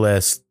fresh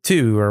playlist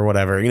too, or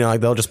whatever. You know, like,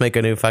 they'll just make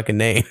a new fucking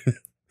name.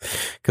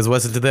 Because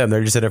what's it to them?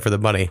 They're just in it for the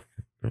money.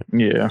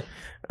 Yeah.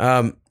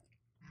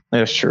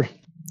 That's true.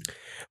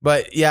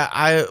 But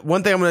yeah,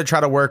 one thing I'm going to try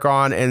to work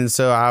on, and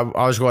so I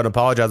was going to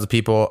apologize to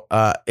people.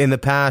 In the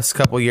past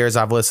couple of years,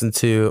 I've listened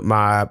to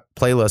my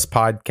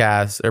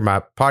podcast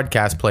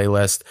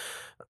playlist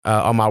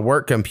on my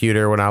work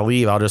computer. When I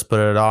leave, I'll just put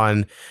it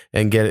on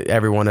and get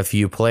everyone a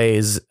few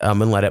plays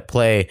and let it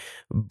play.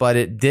 But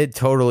it did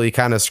totally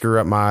kind of screw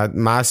up my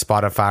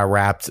Spotify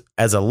Wrapped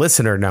as a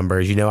listener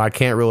numbers. You know, I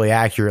can't really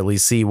accurately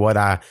see what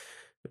I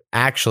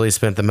actually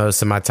spent the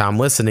most of my time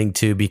listening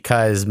to,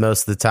 because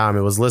most of the time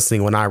it was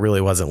listening when I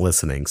really wasn't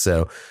listening.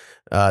 So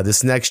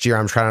this next year,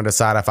 I'm trying to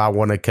decide if I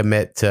want to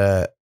commit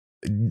to,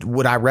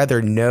 would I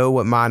rather know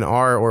what mine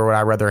are, or would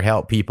I rather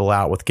help people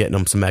out with getting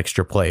them some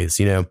extra plays?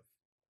 You know,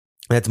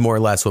 that's more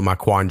or less what my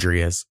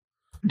quandary is.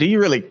 Do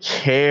you really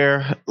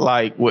care,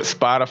 like, what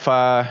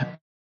Spotify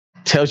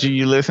tells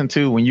you listen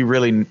to, when you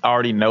really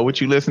already know what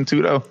you listen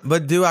to, though?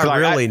 But do I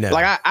really know?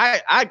 Like,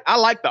 I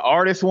like the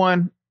artist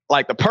one.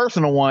 Like, the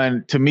personal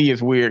one, to me,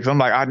 is weird, because I'm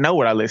like, I know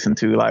what I listen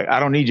to. Like, I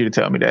don't need you to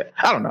tell me that.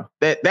 I don't know.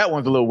 That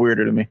one's a little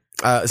weirder to me.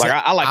 I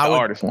like the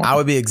artist one. I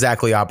would be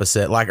exactly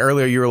opposite. Like,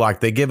 earlier you were like,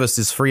 they give us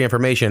this free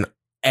information.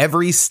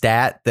 Every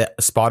stat that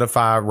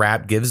Spotify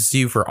Wrapped gives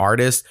you for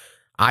artists,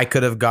 I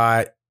could have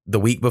got the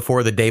week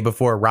before, the day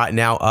before, right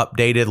now,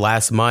 updated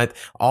last month.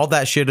 All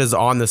that shit is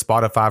on the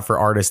Spotify for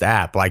Artist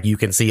app. Like, you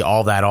can see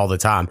all that all the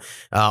time.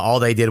 All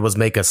they did was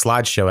make a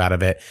slideshow out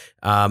of it.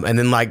 And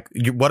then, like,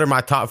 what are my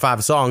top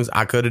 5 songs?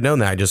 I could have known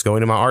that just going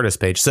to my artist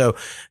page. So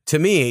to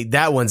me,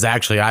 that one's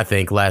actually, I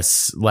think,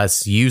 less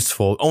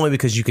useful, only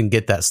because you can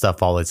get that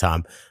stuff all the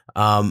time.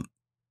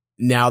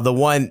 Now, the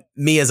one,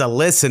 me as a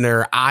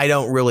listener, I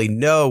don't really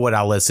know what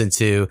I listen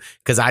to,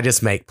 because I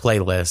just make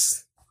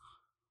playlists.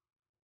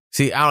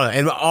 See, I don't know.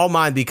 And all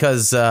mine,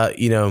 because,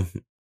 you know,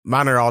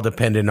 mine are all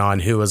dependent on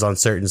who was on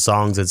certain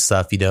songs and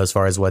stuff, you know, as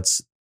far as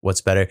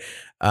what's better.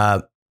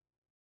 I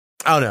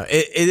don't know.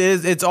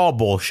 It's all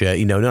bullshit.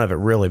 You know, none of it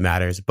really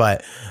matters.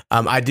 But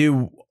I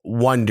do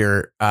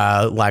wonder,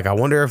 I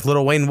wonder if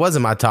Lil Wayne was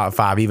in my top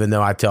 5, even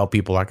though I tell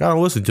people, like, I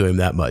don't listen to him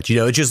that much. You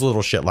know, it's just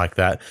little shit like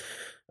that.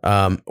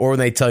 Or when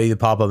they tell you to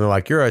pop up, they're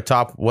like, you're a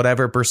top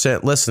whatever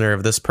 % listener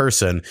of this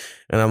person.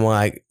 And I'm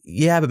like,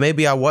 yeah, but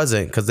maybe I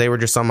wasn't, because they were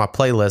just on my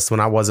playlist when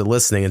I wasn't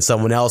listening, and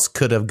someone else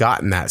could have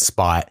gotten that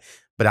spot,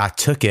 but I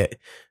took it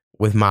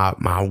with my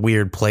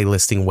weird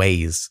playlisting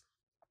ways.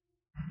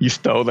 You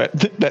stole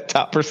that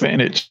top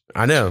percentage.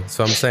 I know.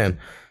 So I'm saying,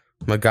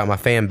 I got my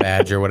fan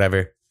badge or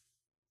whatever.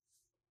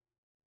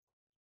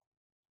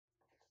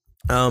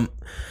 But all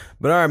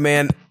right,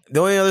 man.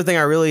 The only other thing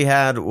I really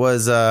had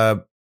was,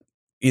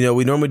 you know,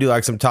 we normally do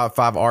like some top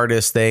 5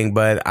 artists thing,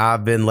 but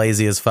I've been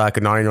lazy as fuck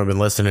and not even been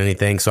listening to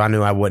anything. So I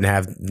knew I wouldn't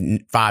have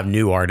 5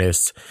 new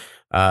artists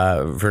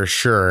for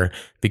sure,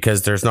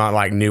 because there's not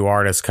like new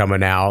artists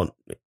coming out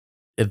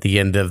at the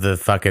end of the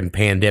fucking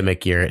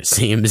pandemic year, it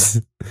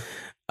seems.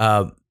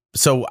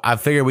 So I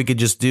figured we could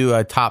just do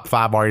a top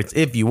 5 artists,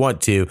 if you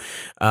want to,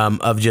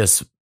 of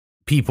just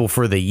people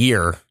for the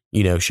year,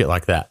 you know, shit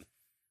like that.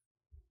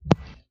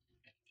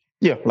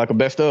 Yeah, like a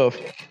best of.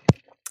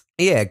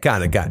 Yeah,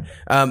 kind of.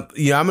 I'm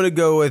going to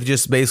go with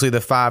just basically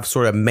the 5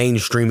 sort of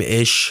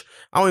mainstream-ish.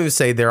 I don't even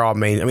say they're all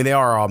main. I mean, they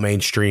are all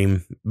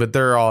mainstream, but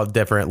they're all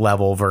different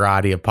level,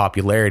 variety of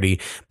popularity.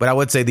 But I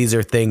would say these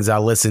are things I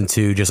listen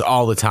to just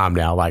all the time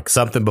now. Like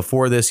something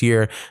before this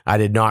year I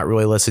did not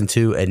really listen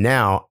to, and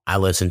now I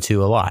listen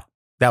to a lot.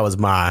 That was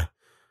my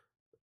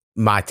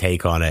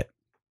take on it.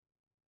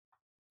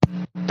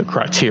 The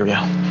criteria.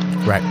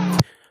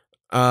 Right.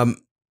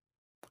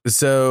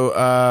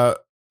 So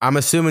I'm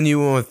assuming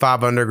you went with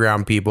 5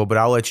 underground people, but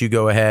I'll let you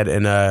go ahead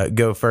and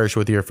go first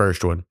with your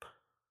first one.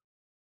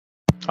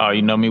 Oh,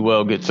 you know me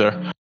well, good sir.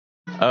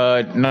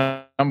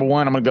 Number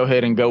one, I'm gonna go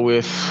ahead and go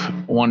with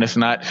one that's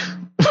not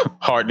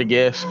hard to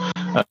guess.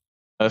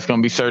 It's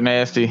gonna be Sir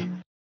Nasty.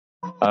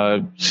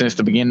 Since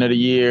the beginning of the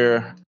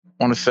year,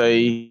 I want to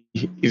say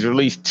he's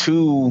released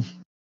 2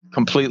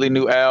 completely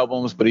new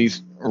albums, but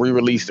he's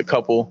re-released a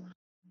couple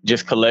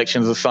just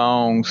collections of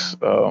songs.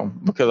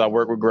 Because I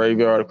work with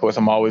Graveyard, of course,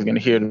 I'm always gonna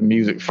hear the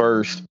music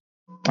first.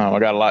 I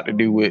got a lot to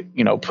do with,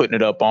 putting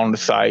it up on the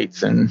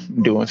sites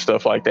and doing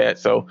stuff like that.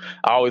 So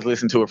I always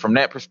listen to it from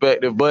that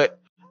perspective. But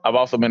I've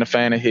also been a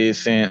fan of his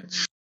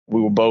since we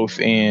were both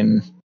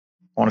in,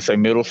 I want to say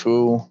middle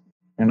school,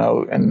 and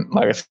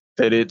like I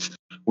said,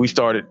 he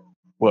started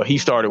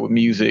with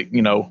music,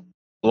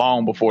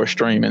 long before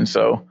streaming.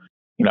 So,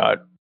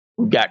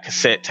 we got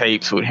cassette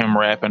tapes with him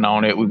rapping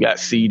on it. We got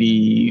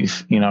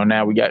CDs,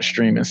 now we got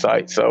streaming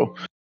sites. So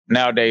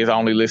nowadays, I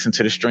only listen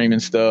to the streaming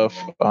stuff.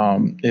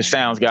 His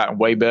sound's gotten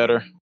way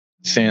better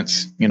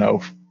since,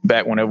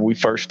 back whenever we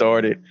first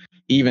started.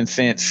 Even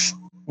since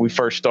we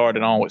first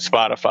started on with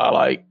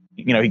Spotify,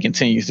 he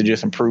continues to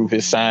just improve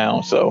his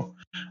sound. So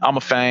I'm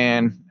a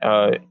fan,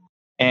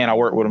 and I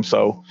work with him,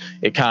 so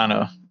it kind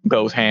of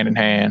goes hand in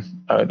hand.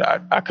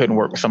 I couldn't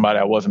work with somebody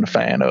I wasn't a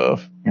fan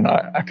of.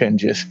 I couldn't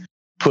just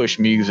push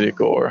music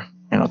or,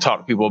 talk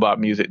to people about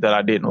music that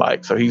I didn't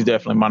like. So he's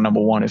definitely my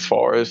number one as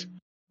far as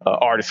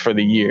artist for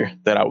the year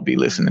that I would be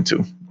listening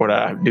to, or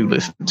that I do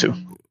listen to.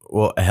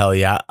 Well, hell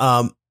yeah.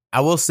 I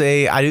will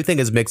say I do think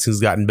his mixing's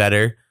gotten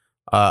better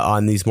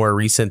on these more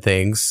recent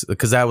things,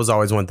 because that was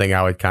always one thing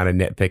I would kind of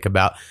nitpick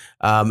about.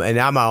 And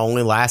now my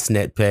only last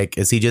nitpick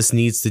is he just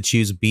needs to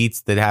choose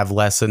beats that have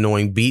less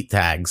annoying beat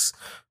tags,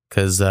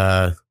 because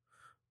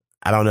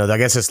I don't know. I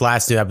guess this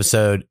last new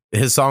episode,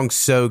 his song's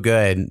so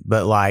good,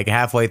 but like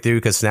halfway through,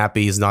 because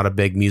Snappy is not a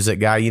big music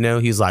guy,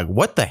 he's like,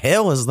 "What the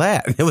hell is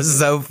that?" It was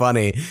so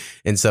funny,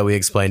 and so we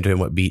explained to him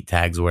what beat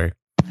tags were.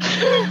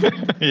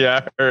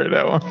 Yeah, I heard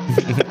that one.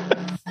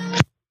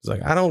 He's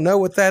like, "I don't know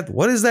what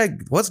is that?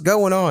 What's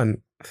going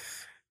on?"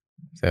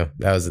 So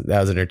that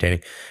was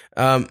entertaining.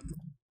 All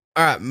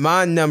right,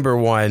 my number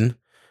one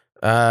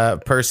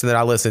person that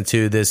I listened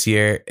to this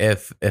year,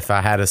 if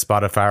I had a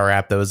Spotify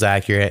rap that was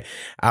accurate,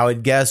 I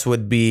would guess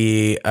would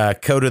be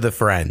Coda the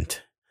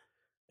Friend.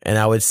 And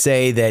I would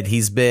say that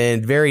he's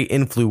been very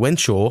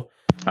influential.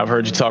 I've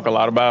heard you talk a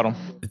lot about him.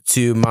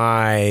 To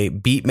my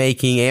beat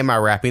making and my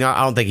rapping.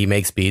 I don't think he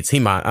makes beats.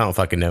 He might. I don't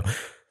fucking know.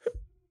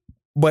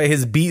 But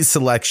his beat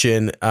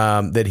selection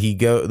that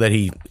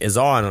he is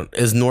on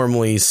is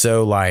normally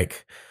so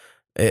like,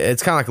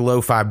 it's kind of like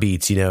lo-fi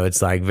beats.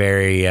 It's like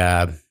very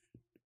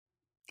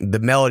the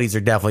melodies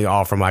are definitely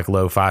all from like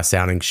lo-fi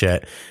sounding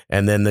shit,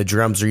 and then the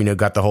drums are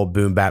got the whole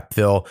boom bap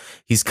feel.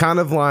 He's kind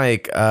of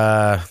like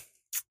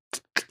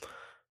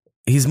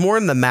he's more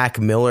in the Mac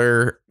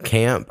Miller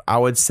camp, I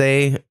would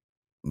say,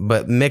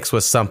 but mixed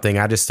with something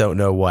I just don't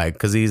know what,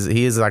 because he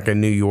is like a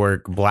New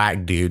York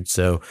black dude,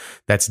 so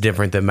that's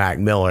different than Mac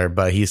Miller.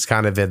 But he's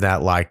kind of in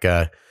that like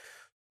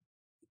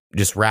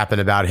just rapping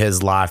about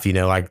his life,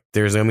 like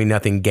there's gonna be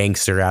nothing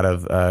gangster out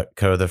of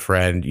Coda the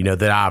Friend,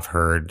 that I've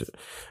heard.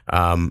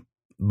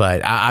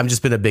 But I've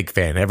just been a big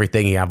fan.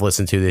 Everything I've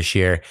listened to this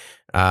year,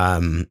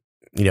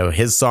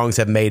 his songs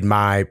have made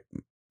my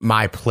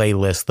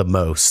playlist the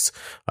most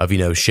of,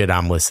 shit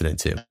I'm listening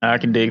to. I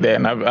can dig that.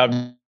 And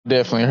I've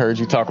definitely heard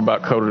you talk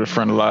about Coda the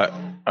Friend a lot,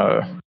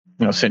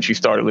 since you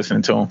started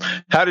listening to him.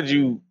 How did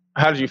you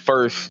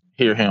first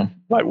hear him?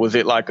 Like, was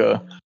it like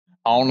a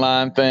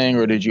online thing,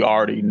 or did you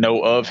already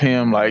know of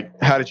him?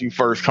 Like, how did you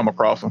first come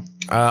across him?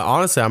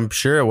 Honestly, I'm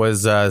sure it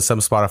was some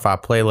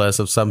Spotify playlist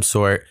of some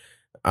sort.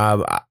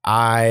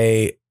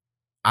 I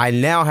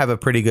now have a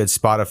pretty good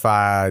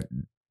Spotify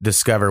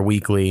Discover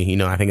Weekly.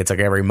 I think it's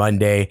like every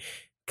Monday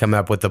coming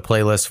up with the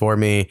playlist for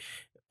me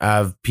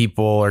of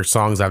people or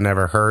songs I've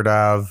never heard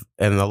of.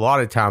 And a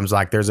lot of times,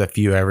 like there's a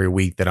few every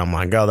week that I'm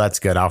like, oh, that's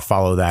good, I'll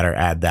follow that or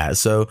add that.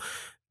 So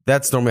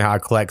that's normally how I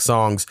collect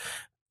songs.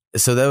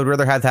 So they would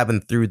rather have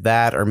happen through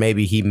that, or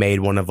maybe he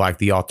made one of like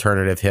the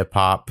alternative hip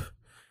hop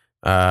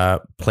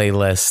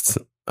playlists.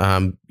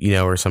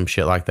 Or some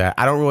shit like that.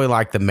 I don't really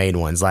like the main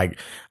ones. Like,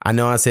 I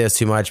know I say this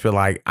too much, but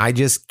like, I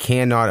just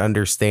cannot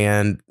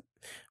understand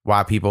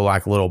why people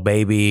like Lil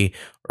Baby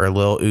or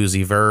Lil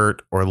Uzi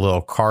Vert or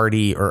Lil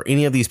Cardi or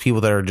any of these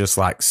people that are just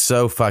like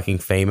so fucking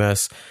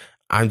famous.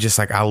 I'm just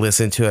like, I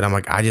listen to it, I'm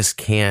like, I just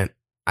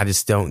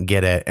don't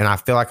get it. And I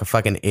feel like a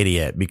fucking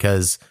idiot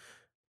because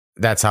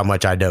that's how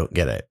much I don't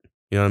get it.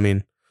 You know what I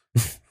mean?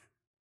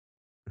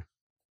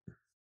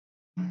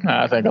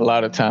 I think a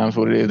lot of times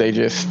what it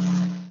is,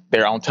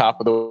 they're on top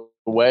of the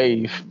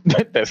wave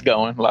that's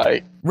going.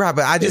 Like, right,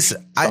 but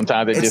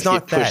sometimes they just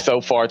get pushed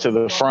so far to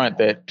the front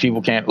that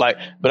people can't like.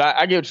 But I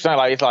get what you're saying.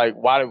 Like, it's like,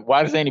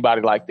 why does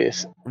anybody like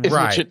this? It's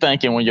what you're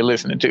thinking when you're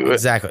listening to it.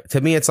 Exactly.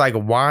 To me, it's like,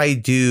 why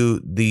do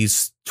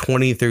these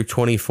 20 through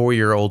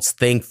 24-year-olds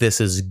think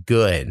this is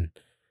good?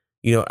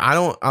 You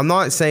know, I'm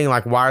not saying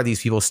like, why are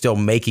these people still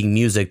making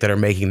music that are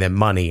making them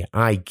money?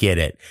 I get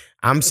it.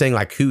 I'm saying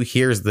like, who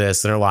hears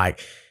this and they're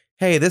like,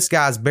 hey, this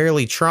guy's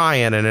barely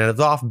trying and it's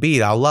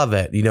offbeat. I love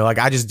it. You know, like,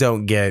 I just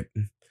don't get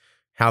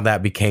how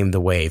that became the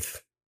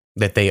wave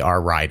that they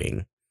are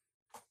riding.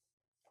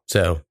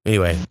 So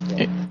anyway,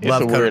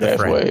 it's a weird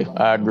ass wave.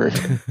 I agree.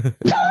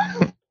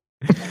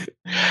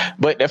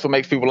 But that's what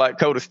makes people like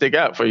Coda stick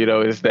out for you,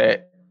 though, is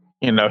that,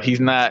 you know, he's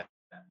not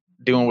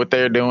doing what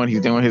they're doing. He's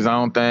doing his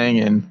own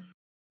thing, and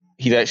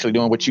he's actually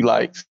doing what you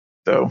like.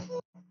 So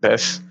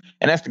that's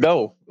the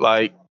goal.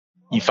 Like,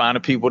 you find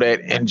the people that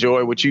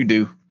enjoy what you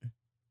do.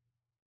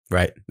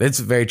 Right. That's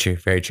very true.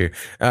 Very true.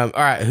 All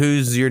right.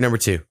 Who's your number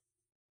two?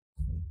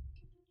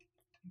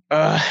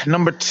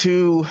 Number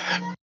two,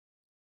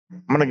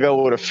 I'm going to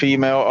go with a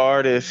female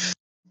artist.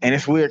 And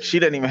it's weird. She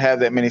doesn't even have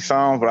that many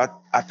songs, but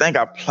I think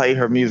I play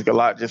her music a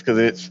lot just because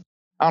it's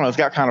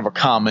got kind of a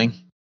calming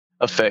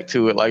effect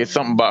to it. Like, it's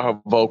something about her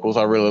vocals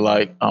I really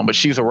like. But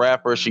she's a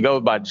rapper. She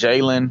goes by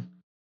Jalen.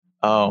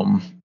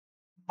 On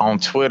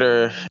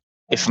Twitter,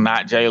 it's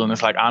not Jalen.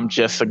 It's like, I'm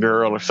just a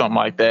girl or something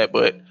like that.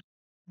 But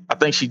I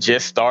think she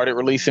just started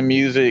releasing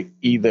music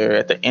either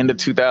at the end of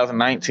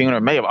 2019 or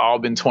it may have all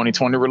been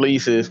 2020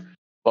 releases.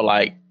 But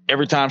like,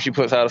 every time she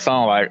puts out a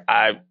song, like,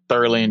 I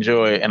thoroughly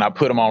enjoy it, and I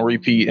put them on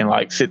repeat and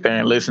like sit there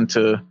and listen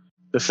to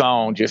the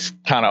song just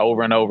kind of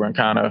over and over and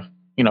kind of,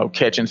 you know,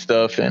 catching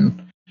stuff.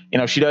 And, you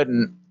know,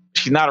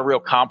 she's not a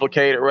real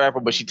complicated rapper,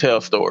 but she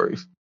tells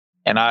stories.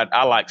 And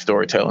I like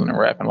storytelling and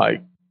rapping.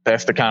 Like,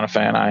 that's the kind of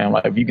fan I am.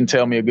 Like, if you can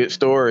tell me a good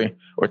story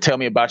or tell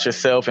me about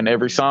yourself in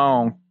every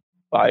song,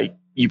 like,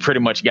 you pretty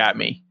much got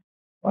me.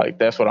 Like,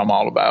 that's what I'm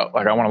all about.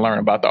 Like, I want to learn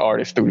about the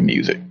artist through the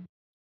music.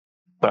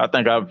 But I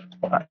think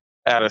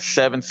out of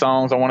 7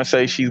 songs I want to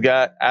say she's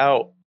got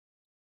out,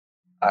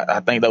 I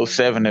think those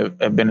 7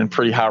 have been in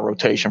pretty high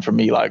rotation for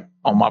me, like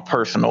on my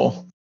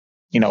personal,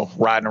 you know,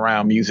 riding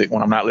around music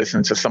when I'm not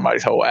listening to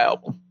somebody's whole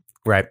album.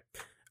 Right.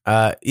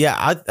 Yeah,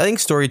 I think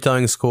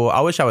storytelling is cool.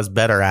 I wish I was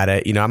better at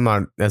it. You know, I'm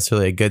not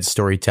necessarily a good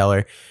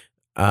storyteller.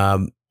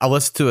 I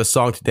listened to a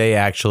song today,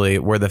 actually,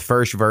 where the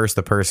first verse,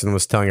 the person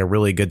was telling a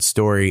really good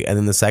story. And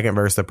then the second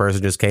verse, the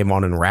person just came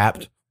on and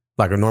rapped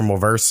like a normal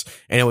verse.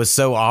 And it was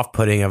so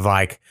off-putting of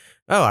like,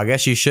 oh, I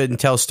guess you shouldn't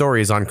tell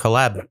stories on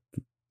collab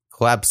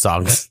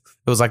songs.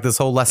 It was like this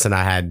whole lesson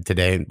I had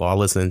today while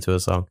listening to a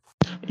song.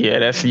 Yeah,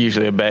 that's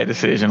usually a bad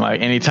decision.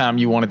 Like, anytime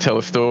you want to tell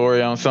a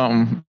story on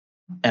something,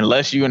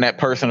 unless you and that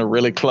person are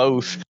really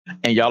close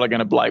and y'all are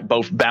going to like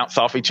both bounce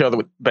off each other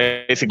with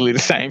basically the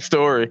same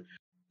story,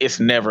 it's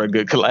never a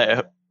good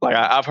collab. Like,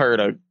 I've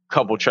heard a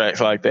couple tracks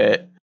like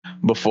that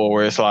before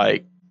where it's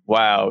like,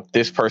 wow,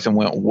 this person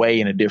went way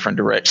in a different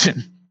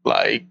direction.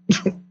 Like,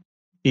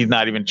 he's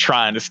not even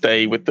trying to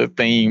stay with the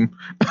theme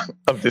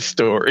of this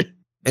story.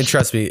 And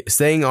trust me,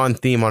 staying on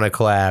theme on a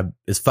collab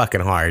is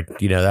fucking hard.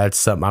 You know, that's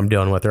something I'm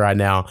dealing with right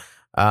now.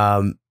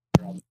 But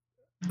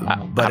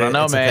I don't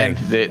know, man.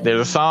 There's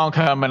a song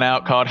coming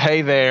out called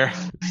Hey There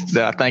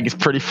that I think is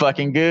pretty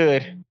fucking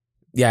good.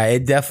 Yeah,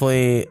 it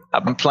definitely.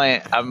 I've been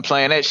playing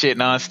that shit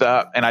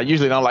nonstop, and I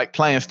usually don't like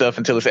playing stuff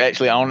until it's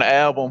actually on the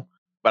album.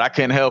 But I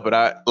couldn't help it.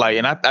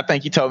 I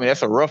think you told me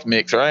that's a rough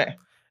mix, right?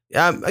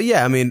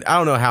 Yeah, I mean, I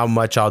don't know how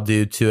much I'll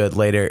do to it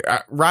later.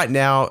 Right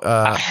now,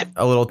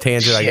 a little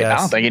tangent, I guess.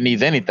 I don't think it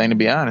needs anything, to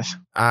be honest.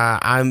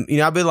 I've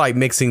been like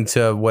mixing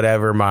to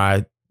whatever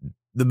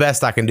the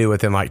best I can do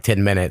within like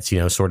 10 minutes, you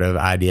know, sort of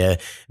idea.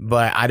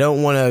 But I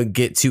don't want to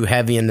get too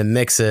heavy in the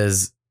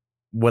mixes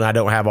when I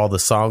don't have all the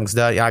songs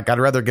done. I'd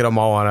rather get them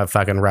all on a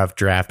fucking rough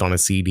draft on a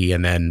CD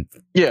and then.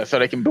 Yeah, so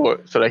they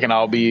can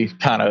all be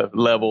kind of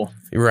level.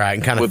 Right,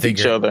 and kind of with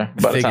each other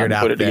by the time you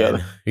put it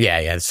together.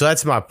 Yeah. So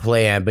that's my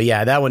plan. But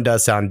yeah, that one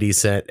does sound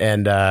decent.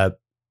 And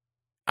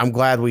I'm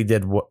glad we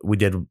did what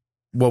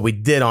we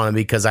did on it,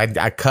 because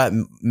I cut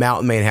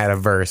Mountain Man had a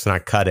verse and I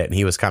cut it and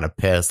he was kind of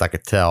pissed. I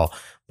could tell.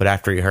 But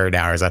after he heard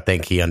ours, I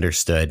think he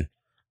understood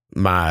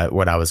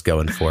what I was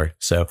going for.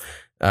 So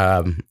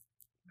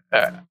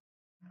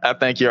I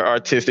think your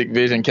artistic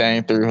vision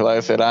came through. Like I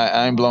said,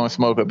 I ain't blowing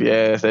smoke up your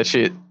ass. That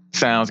shit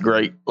sounds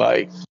great.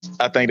 Like,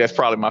 I think that's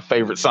probably my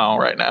favorite song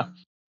right now.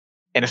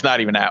 And it's not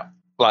even out.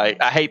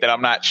 Like, I hate that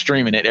I'm not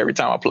streaming it every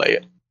time I play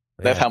it.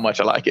 That's how much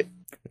I like it.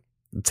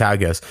 That's how it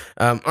goes.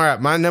 All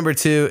right. My number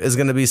 2 is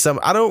going to be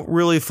I don't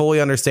really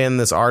fully understand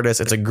this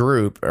artist. It's a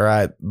group. All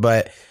right.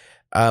 But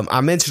I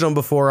mentioned them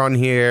before on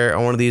here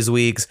on one of these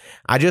weeks.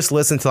 I just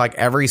listened to like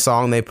every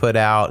song they put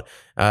out.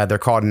 They're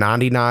called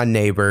 99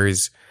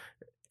 Neighbors.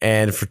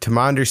 And to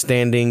my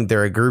understanding,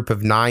 they're a group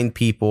of 9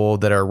 people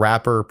that are a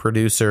rapper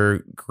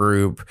producer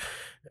group.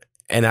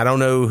 and I don't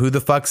know who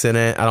the fuck's in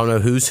it. I don't know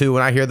who's who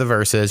when I hear the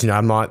verses. You know,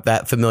 I'm not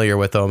that familiar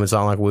with them. It's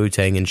not like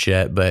Wu-Tang and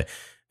shit, but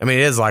I mean,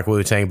 it is like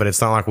Wu-Tang, but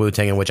it's not like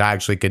Wu-Tang in which I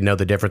actually could know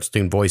the difference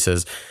between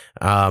voices.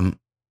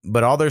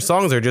 But all their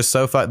songs are just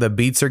so fun. The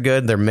beats are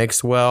good. They're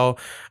mixed well.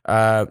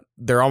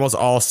 They're almost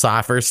all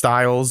cypher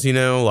styles, you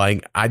know,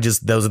 like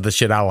those are the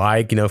shit I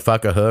like, you know,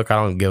 fuck a hook. I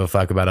don't give a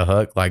fuck about a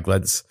hook. Like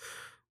let's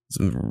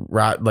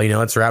rap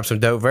some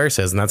dope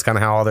verses. And that's kind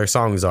of how all their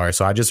songs are.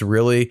 So I just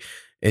really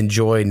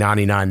enjoy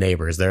 99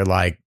 Neighbors. They're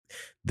like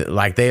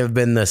they have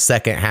been the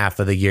second half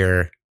of the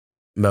year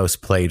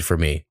most played for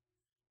me.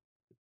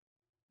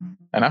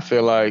 And I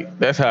feel like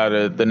that's how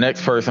the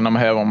next person I'm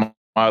gonna have on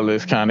my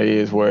list kind of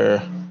is,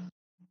 where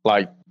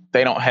like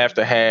they don't have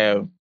to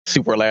have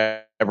super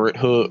elaborate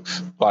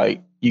hooks.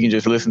 Like you can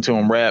just listen to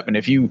them rap. And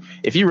if you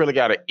really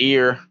got an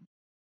ear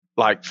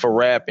like for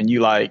rap, and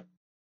you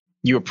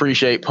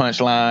appreciate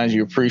punchlines,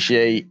 you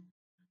appreciate,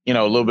 you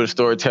know, a little bit of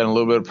storytelling, a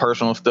little bit of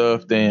personal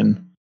stuff,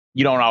 then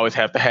you don't always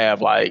have to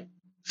have like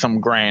some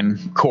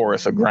grand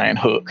chorus or grand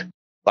hook.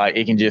 Like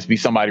it can just be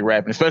somebody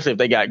rapping, especially if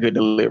they got good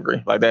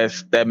delivery. Like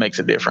that makes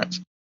a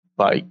difference.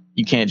 Like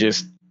you can't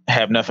just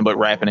have nothing but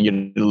rapping and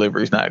your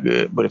delivery is not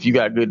good. But if you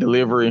got good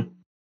delivery,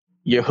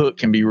 your hook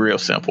can be real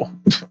simple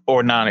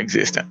or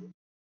non-existent.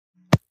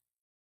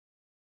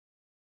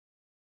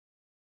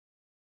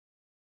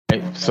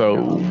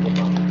 So,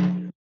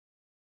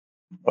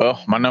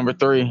 well, my number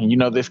 3, and you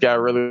know this guy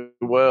really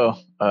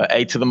well,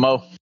 A to the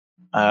Mo.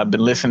 I've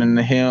been listening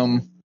to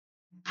him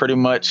pretty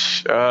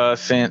much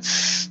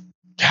since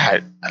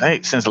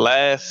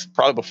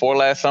probably before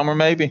last summer,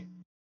 maybe.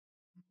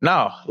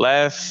 No,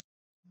 last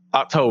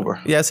October.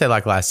 Yeah, I'd say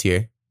like last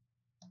year.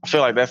 I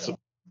feel like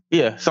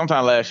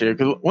sometime last year.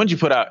 Because when did you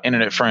put out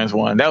Internet Friends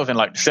 1? That was in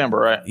like December,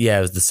 right? Yeah,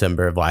 it was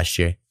December of last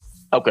year.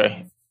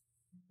 Okay.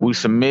 We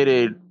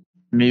submitted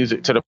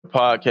music to the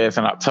podcast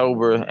in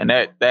October, and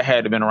that had to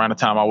have been around the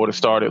time I would have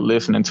started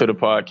listening to the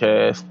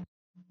podcast.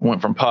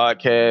 Went from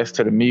podcast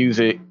to the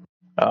music.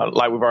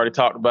 Like we've already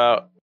talked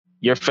about,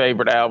 your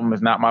favorite album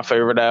is not my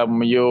favorite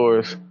album of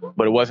yours,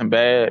 but it wasn't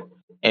bad.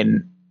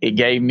 And it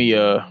gave me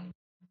an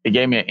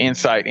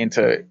insight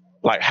into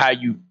like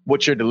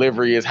what your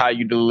delivery is, how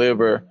you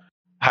deliver,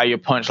 how your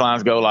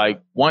punchlines go.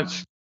 Like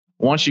once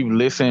you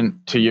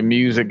listen to your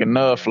music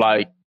enough,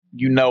 like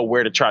you know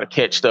where to try to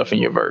catch stuff in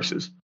your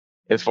verses,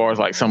 as far as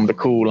like some of the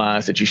cool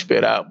lines that you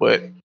spit out.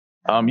 But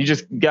you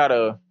just got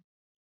a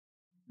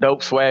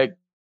dope swag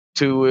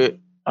to it.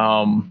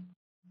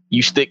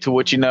 You stick to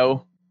what you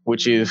know,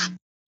 which is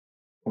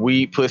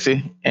weed,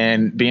 pussy,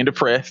 and being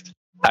depressed.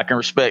 I can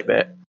respect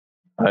that.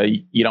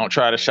 You don't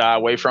try to shy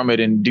away from it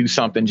and do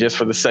something just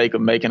for the sake of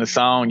making a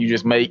song. You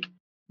just make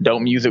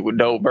dope music with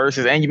dope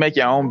verses, and you make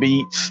your own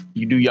beats.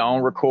 You do your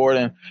own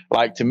recording.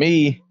 Like, to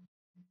me,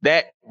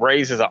 that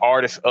raises an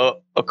artist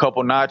up a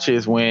couple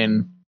notches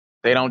when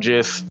they don't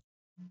just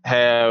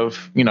have,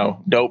 you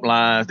know, dope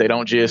lines. They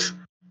don't just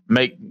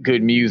make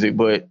good music,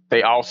 but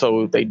they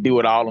do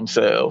it all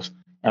themselves.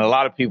 And a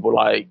lot of people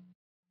like,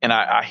 and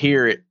I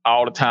hear it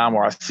all the time,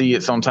 or I see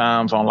it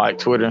sometimes on like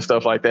Twitter and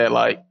stuff like that.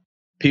 Like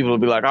people will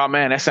be like, oh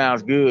man, that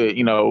sounds good.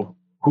 You know,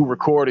 who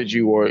recorded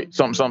you, or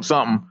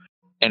something.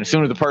 And as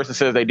soon as the person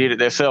says they did it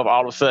themselves,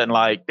 all of a sudden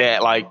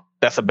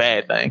that's a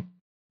bad thing.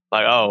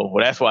 Like, oh,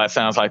 well, that's why it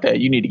sounds like that.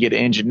 You need to get an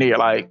engineer.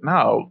 Like,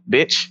 no,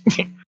 bitch,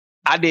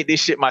 I did this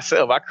shit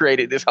myself. I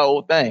created this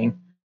whole thing.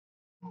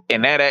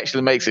 And that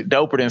actually makes it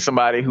doper than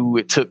somebody who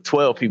it took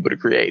 12 people to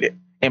create it,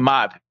 in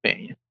my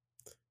opinion.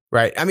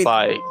 Right. I mean,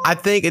 like, I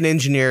think an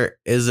engineer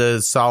is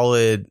a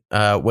solid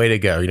way to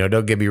go. You know,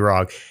 don't get me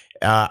wrong.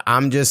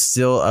 I'm just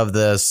still of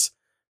this.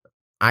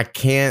 I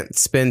can't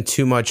spend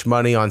too much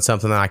money on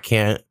something that I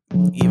can't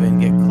even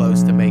get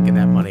close to making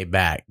that money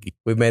back.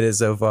 We've made it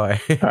so far.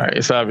 All right.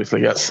 It's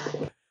obviously got.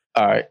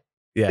 All right.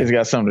 Yeah. It's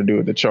got something to do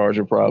with the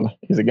charger, probably.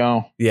 Is it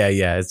gone? Yeah.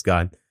 It's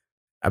gone.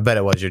 I bet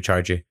it was your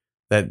charger.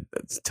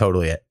 That's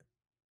totally it.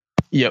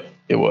 Yep,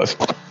 it was.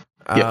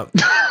 Yep.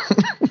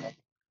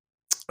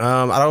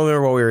 I don't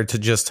remember what we were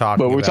just talking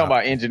about. But we're talking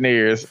about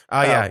engineers.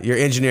 Oh, yeah, you're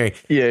engineering.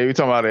 Yeah, we're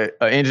talking about it.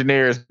 An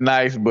engineer is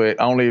nice,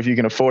 but only if you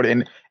can afford it.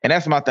 And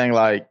that's my thing.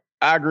 Like,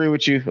 I agree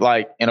with you.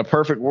 Like, in a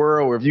perfect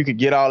world where if you could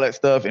get all that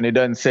stuff and it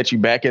doesn't set you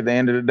back at the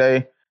end of the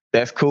day,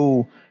 that's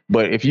cool.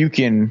 But if you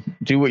can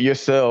do it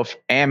yourself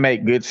and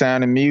make good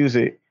sounding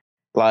music,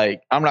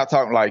 like, I'm not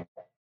talking like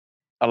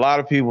a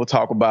lot of people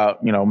talk about,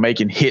 you know,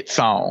 making hit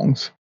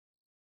songs.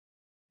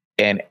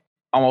 And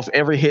almost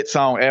every hit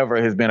song ever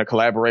has been a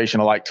collaboration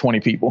of like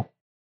 20 people.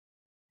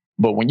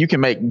 But when you can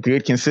make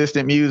good,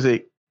 consistent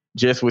music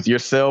just with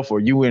yourself or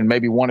you and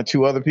maybe one or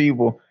two other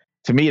people,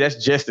 to me,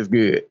 that's just as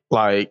good.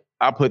 Like,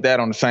 I put that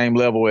on the same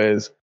level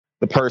as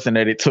the person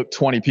that it took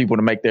 20 people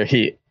to make their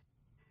hit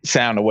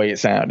sound the way it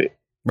sounded.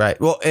 Right.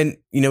 Well, and,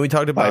 you know, we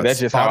talked about that's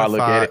just how I look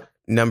at it.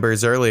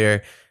 Numbers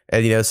earlier,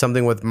 and, you know,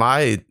 something with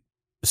my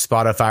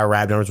Spotify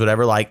rap numbers,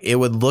 whatever, like it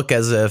would look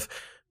as if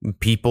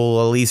people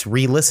at least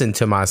re-listen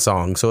to my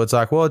song. So it's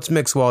like, well, it's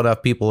mixed well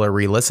enough. People are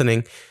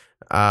re-listening.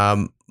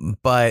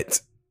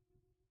 But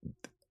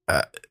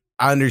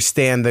I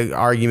understand the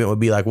argument would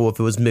be like, well, if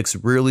it was mixed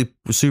really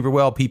super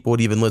well, people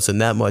would even listen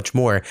that much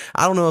more.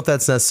 I don't know if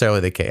that's necessarily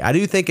the case. I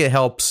do think it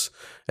helps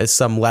at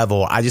some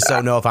level. I just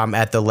don't know if I'm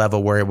at the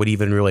level where it would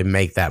even really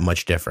make that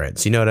much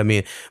difference. You know what I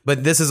mean?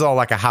 But this is all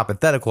like a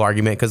hypothetical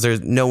argument because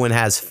there's no one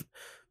has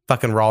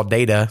fucking raw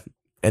data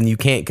and you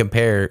can't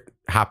compare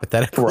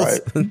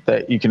hypotheticals. Right.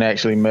 That you can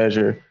actually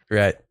measure.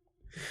 Right.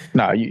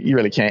 No, you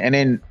really can't. And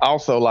then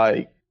also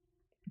like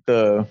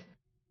the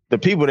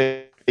people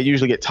that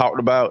usually get talked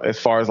about as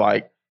far as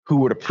like who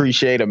would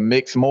appreciate a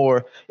mix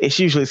more, it's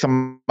usually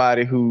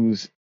somebody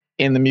who's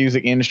in the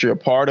music industry, a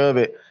part of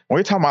it. When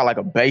we're talking about like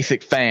a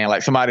basic fan,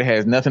 like somebody that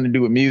has nothing to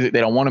do with music,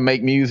 they don't want to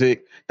make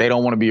music, they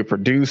don't want to be a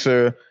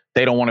producer,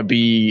 they don't want to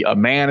be a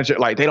manager,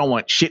 like they don't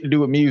want shit to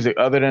do with music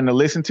other than to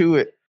listen to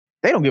it.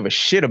 They don't give a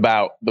shit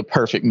about the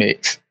perfect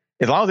mix.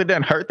 As long as it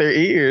doesn't hurt their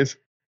ears,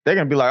 they're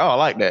gonna be like, oh, I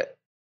like that.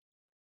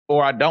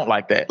 Or I don't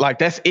like that. Like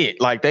that's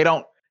it. Like they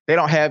don't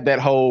have that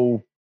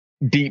whole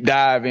deep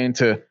dive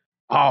into,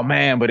 oh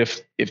man, but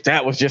if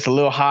that was just a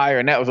little higher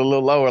and that was a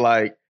little lower,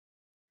 like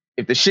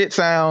if the shit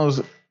sounds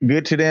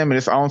good to them and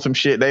it's on some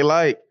shit they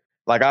like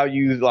I'll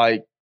use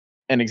like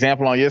an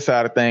example on your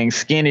side of things.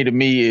 Skinny to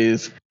me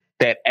is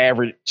that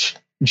average,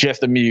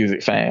 just a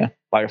music fan.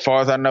 Like as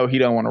far as I know, he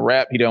don't want to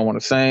rap, he don't want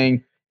to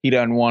sing, he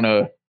doesn't want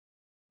to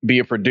be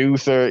a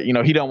producer, you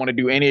know, he don't want to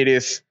do any of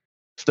this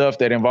stuff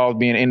that involves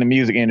being in the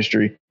music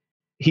industry.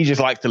 He just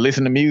likes to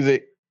listen to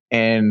music,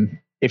 and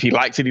if he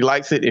likes it, he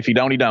likes it. If he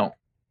don't, he don't.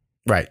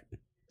 Right.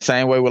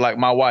 Same way with like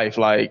my wife,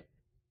 like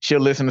she'll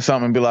listen to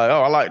something and be like,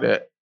 oh, I like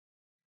that.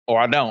 Or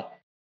I don't.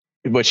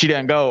 But she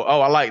doesn't go,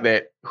 oh, I like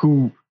that.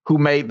 Who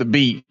made the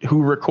beat?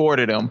 Who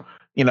recorded him?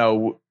 You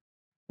know,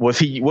 what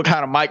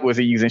kind of mic was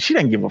he using? She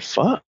doesn't give a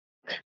fuck.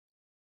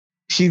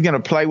 She's going to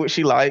play what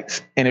she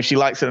likes. And if she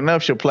likes it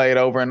enough, she'll play it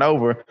over and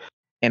over.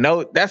 And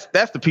that's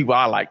the people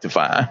I like to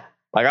find.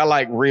 Like I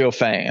like real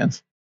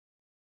fans.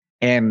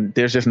 And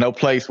there's just no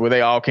place where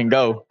they all can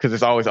go because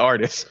it's always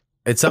artists.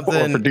 It's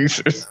something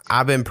producers.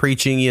 I've been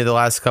preaching the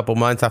last couple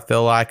months, I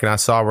feel like, and I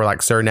saw where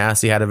like Sir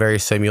Nasty had a very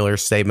similar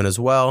statement as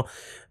well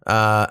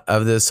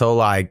of this whole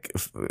like,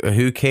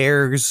 who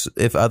cares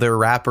if other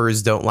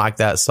rappers don't like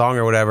that song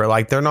or whatever?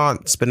 Like they're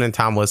not spending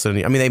time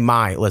listening. I mean, they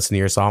might listen to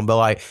your song, but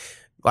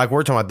like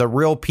we're talking about the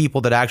real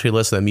people that actually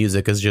listen to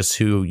music is just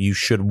who you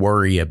should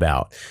worry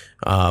about.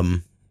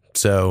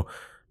 So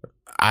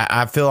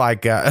I feel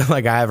like I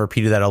have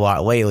repeated that a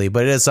lot lately,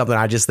 but it is something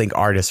I just think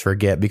artists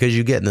forget because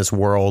you get in this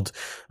world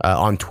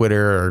on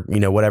Twitter or, you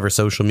know, whatever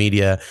social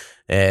media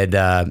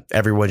and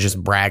everyone's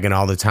just bragging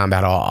all the time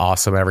about how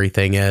awesome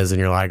everything is.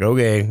 And you're like,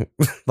 okay,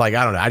 like,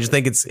 I don't know. I just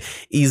think it's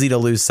easy to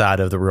lose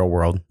sight of the real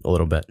world a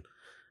little bit.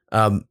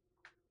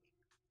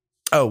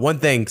 One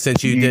thing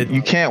since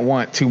you can't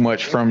want too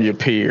much from your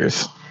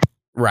peers.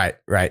 Right.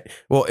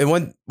 Well,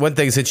 and one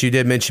thing, since you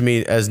did mention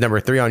me as number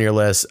 3 on your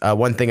list,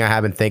 one thing I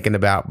have been thinking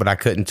about, but I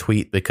couldn't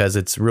tweet because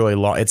it's really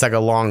long. It's like a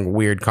long,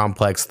 weird,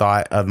 complex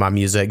thought of my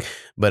music,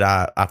 but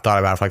I've thought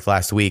about it for like the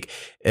last week,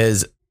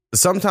 is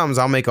sometimes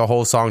I'll make a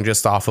whole song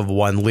just off of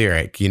one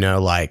lyric. You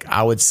know, like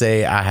I would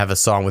say I have a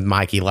song with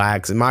Mikey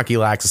Lax, and Mikey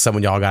Lax is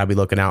someone y'all got to be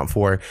looking out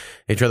for.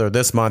 It's either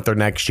this month or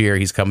next year.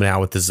 He's coming out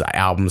with his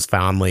albums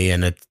Foundly,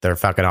 and they're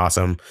fucking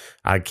awesome.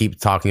 I keep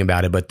talking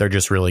about it, but they're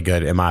just really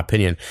good in my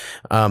opinion.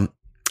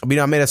 You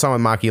know, I made a song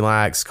with Mikey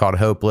Lax called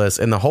Hopeless.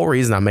 And the whole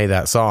reason I made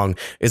that song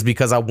is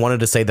because I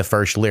wanted to say the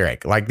first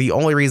lyric. Like the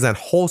only reason that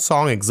whole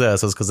song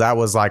exists is because that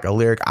was like a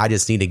lyric I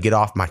just need to get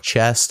off my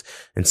chest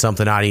and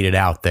something I needed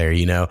out there,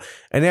 you know,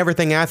 and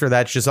everything after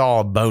that's just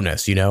all a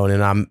bonus, you know, and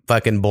then I'm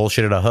fucking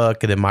bullshitted a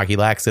hook and then Mikey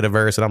Lax did a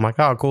verse and I'm like,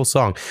 oh, cool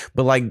song.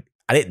 But like,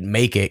 I didn't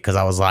make it because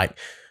I was like,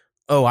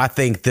 oh, I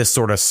think this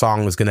sort of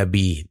song was going to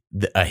be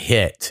a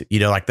hit. You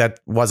know, like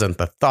that wasn't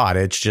the thought.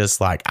 It's just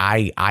like,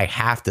 I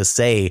have to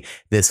say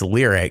this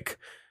lyric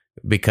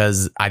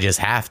because I just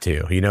have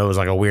to, you know, it was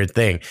like a weird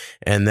thing.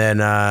 And then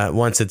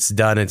once it's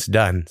done, it's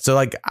done. So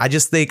like, I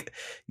just think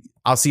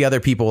I'll see other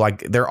people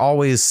like they're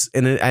always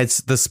in it's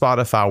the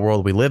Spotify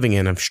world we living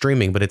in of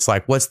streaming, but it's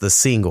like, what's the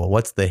single?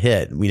 What's the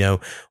hit? You know,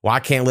 well,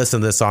 I can't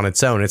listen to this on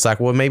its own. It's like,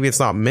 well, maybe it's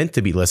not meant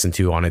to be listened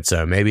to on its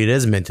own. Maybe it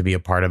is meant to be a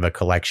part of a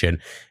collection,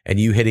 and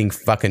you hitting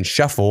fucking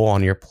shuffle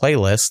on your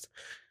playlist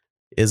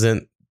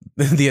isn't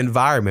the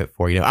environment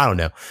for, you know, I don't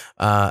know.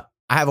 I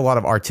have a lot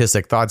of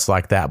artistic thoughts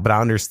like that, but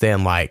I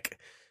understand like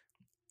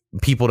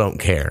people don't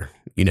care,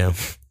 you know?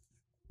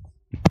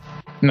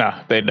 No,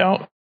 they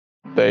don't.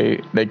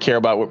 They care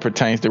about what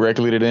pertains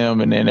directly to them,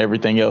 and then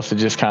everything else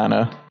is just kind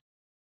of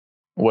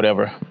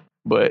whatever.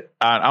 But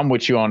I'm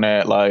with you on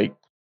that. Like,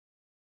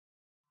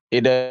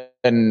 it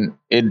doesn't.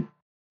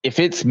 If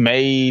it's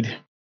made,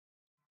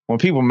 when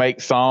people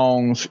make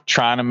songs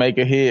trying to make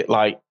a hit,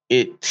 like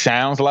it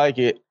sounds like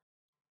it,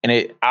 and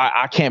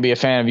I can't be a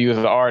fan of you as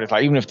an artist.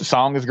 Like, even if the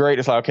song is great,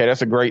 it's like, okay,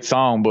 that's a great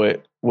song,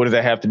 but what does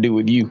that have to do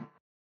with you?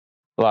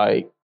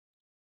 Like,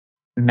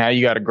 now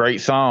you got a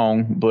great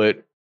song,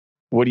 but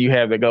what do you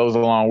have that goes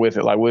along with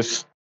it? Like,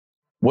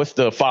 what's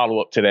the follow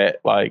up to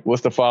that? Like,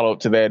 what's the follow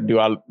up to that? Do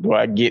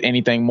I get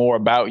anything more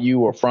about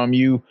you or from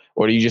you,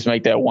 or do you just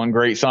make that one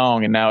great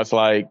song and now it's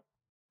like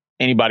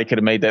anybody could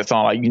have made that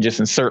song? Like, you can just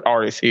insert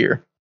artists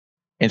here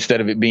instead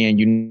of it being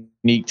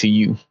unique to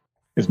you.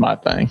 Is my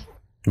thing.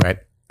 Right.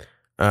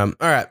 All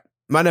right.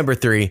 My number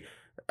 3 is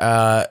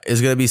going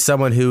to be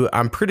someone who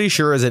I'm pretty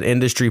sure is an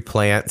industry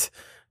plant.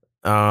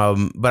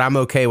 But I'm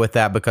okay with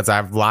that because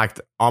I've liked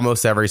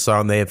almost every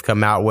song they have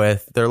come out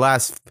with.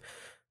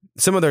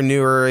 Some of their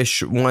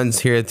newer-ish ones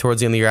here towards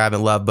the end of the year I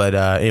haven't loved, but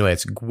anyway,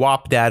 it's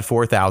Guap Dad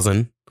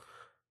 4000.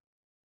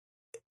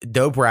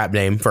 Dope rap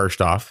name,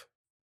 first off.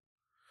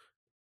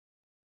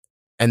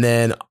 And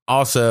then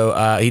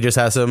also, he just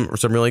has some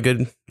really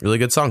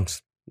good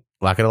songs.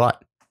 Like it a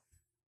lot.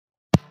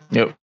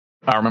 Yep.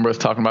 I remember us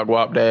talking about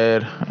Guap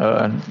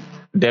Dad.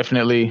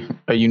 Definitely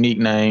a unique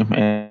name,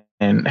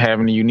 and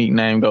having a unique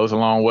name goes a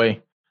long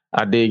way.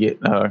 I dig it.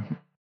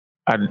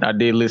 I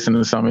did listen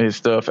to some of his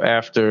stuff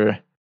after.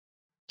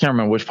 Can't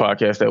remember which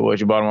podcast that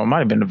was. You bought him. It might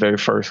have been the very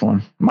first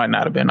one. Might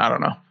not have been. I don't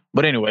know.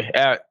 But anyway,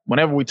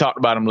 whenever we talked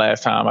about him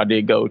last time, I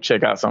did go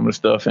check out some of the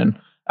stuff, and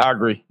I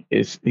agree.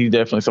 He's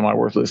definitely somebody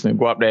worth listening.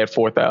 Guap Dad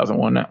 4000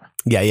 won that.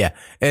 Yeah.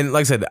 And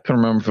like I said, I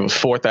couldn't remember if it was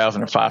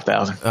 4,000 or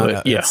 5,000.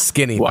 But yeah,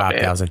 skinny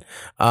 5,000.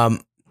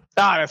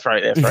 That's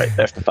right.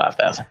 That's the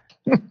 5,000.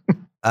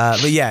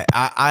 But yeah,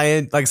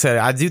 I like I said,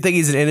 I do think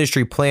he's an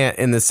industry plant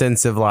in the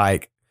sense of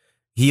like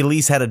he at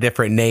least had a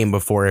different name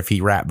before if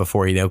he rapped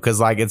before, because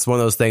like it's one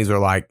of those things where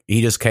like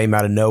he just came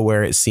out of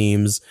nowhere, it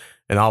seems,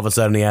 and all of a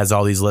sudden he has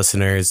all these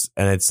listeners,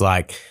 and it's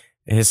like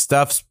his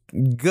stuff's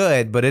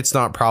good, but it's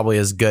not probably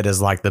as good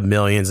as like the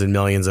millions and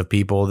millions of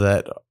people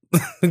that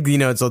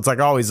so it's like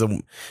always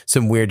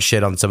some weird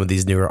shit on some of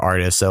these newer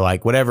artists. So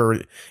like whatever,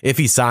 if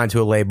he's signed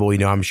to a label,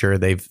 I'm sure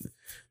they've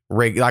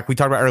like we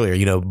talked about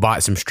earlier,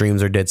 bought some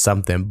streams or did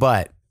something,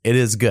 but it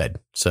is good.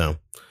 So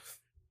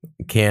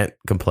can't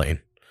complain.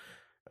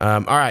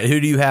 All right. Who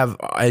do you have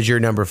as your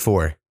number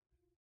 4?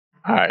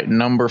 All right.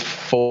 Number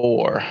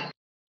 4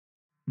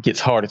 gets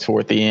harder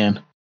toward the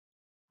end.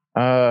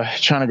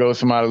 Trying to go with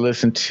somebody to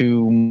listen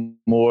to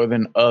more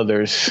than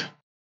others.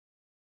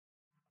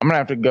 I'm going to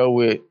have to go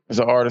with there's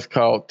an artist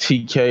called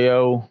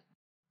TKO.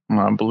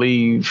 I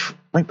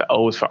think the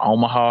O is for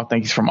Omaha. I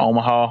think he's from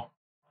Omaha.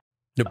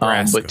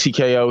 Nebraska. But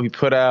TKO, he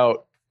put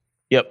out,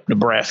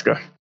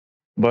 Nebraska.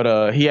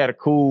 But he had a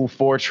cool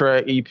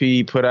 4-track EP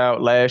he put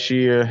out last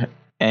year,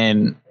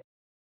 and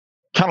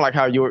kind of like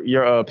how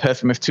your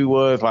Pessimist 2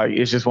 was, like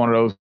it's just one of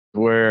those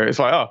where it's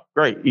like, oh,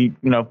 great,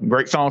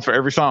 great songs for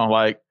every song.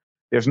 Like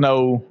there's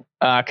no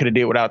I could have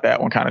did without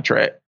that one kind of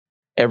track.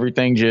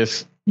 Everything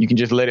you can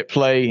just let it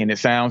play and it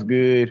sounds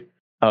good.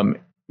 You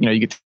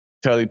could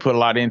tell he put a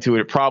lot into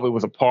it. It probably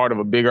was a part of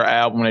a bigger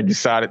album they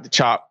decided to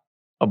chop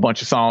a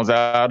bunch of songs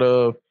out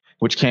of,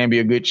 which can be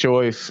a good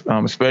choice,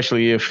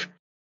 especially if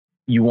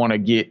you want to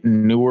get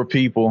newer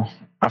people.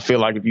 I feel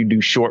like if you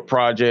do short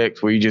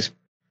projects where you just,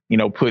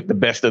 put the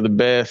best of the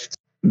best,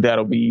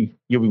 you'll be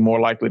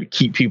more likely to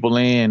keep people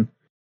in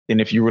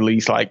than if you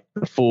release like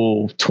the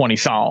full 20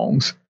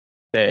 songs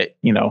that,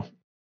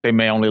 they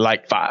may only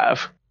like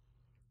 5.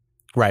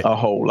 Right. A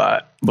whole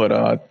lot. But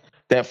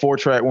that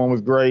 4-track one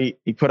was great.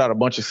 He put out a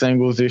bunch of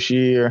singles this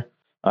year.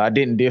 I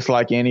didn't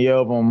dislike any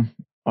of them.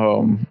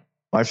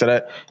 Like I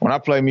said, when I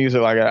play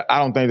music, like I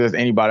don't think there's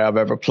anybody I've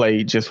ever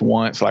played just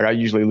once. Like I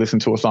usually listen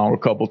to a song a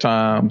couple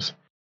times.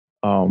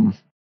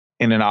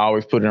 And then I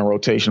always put it in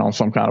rotation on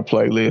some kind of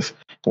playlist,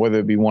 whether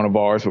it be one of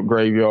ours with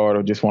Graveyard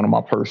or just one of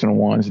my personal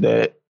ones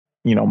that,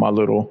 my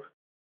little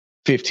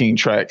 15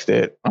 tracks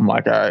that I'm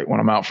like, all right, when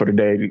I'm out for the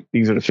day,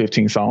 these are the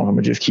 15 songs I'm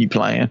going to just keep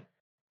playing.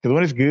 Because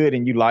when it's good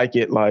and you like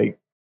it, like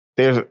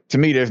to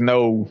me, there's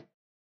no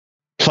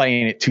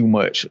playing it too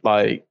much.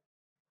 Like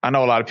I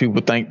know a lot of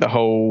people think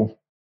I'm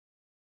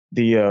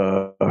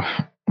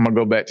gonna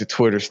go back to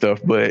Twitter stuff,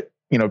 but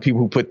people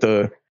who put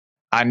the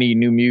I need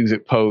new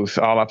music posts,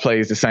 all I play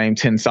is the same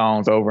 10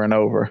 songs over and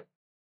over.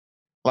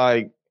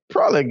 Like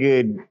probably a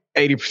good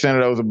 80%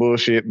 of those are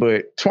bullshit,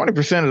 but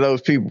 20% of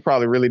those people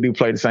probably really do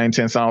play the same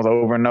 10 songs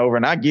over and over.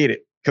 And I get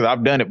it because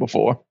I've done it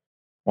before.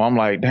 Well, I'm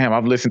like, damn,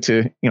 I've listened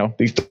to,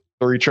 these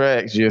 3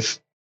 tracks.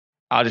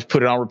 I'll just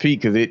put it on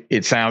repeat because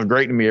it sounds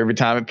great to me every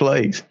time it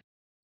plays.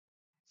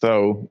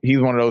 So he's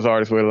one of those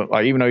artists where,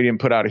 like, even though he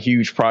didn't put out a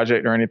huge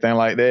project or anything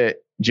like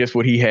that, just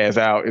what he has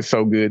out is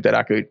so good that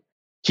I could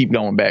keep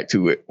going back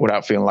to it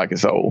without feeling like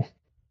it's old.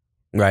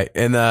 Right.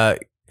 And the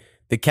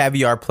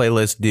Caviar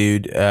Playlist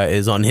dude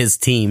is on his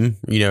team,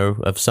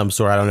 of some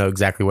sort. I don't know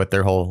exactly what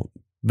their whole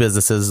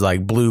business is,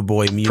 like Blue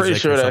Boy Music. Pretty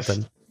sure or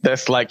something.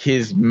 That's like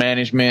his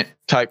management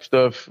type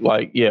stuff.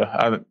 Like,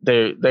 yeah,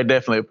 they're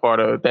definitely a part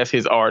of. That's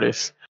his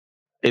artist.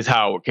 Is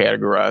how I would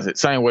categorize it.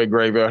 Same way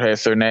Graveyard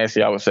has Sir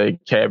Nasty, I would say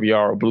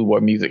Caviar or Blue Boy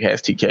Music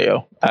has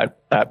TKO.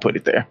 I put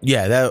it there.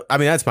 Yeah,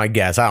 that's my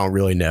guess. I don't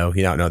really know.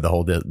 You don't know the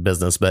whole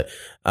business, but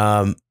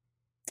I've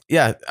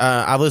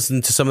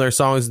listened to some of their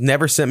songs.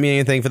 Never sent me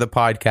anything for the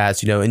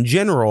podcast. In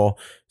general,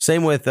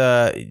 same with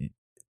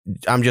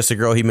I'm Just a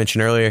Girl he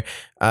mentioned earlier.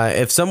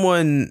 If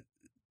someone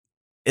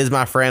is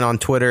my friend on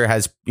Twitter,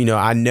 has,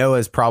 I know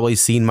has probably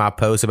seen my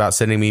post about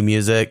sending me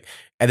music,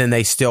 and then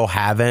they still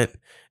haven't,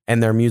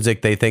 and their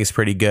music they think is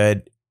pretty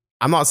good.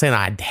 I'm not saying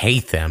I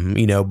hate them,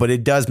 but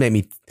it does make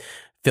me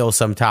feel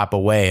some type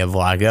of way of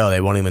like, oh, they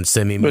won't even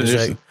send me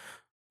music.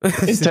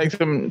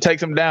 It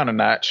takes them down a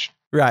notch.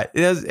 Right.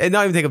 And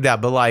not even take them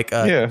down, but like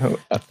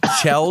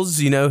Chels,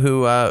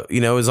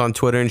 who is on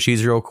Twitter, and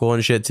she's real cool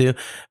and shit too.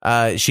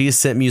 She's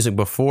sent music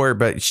before,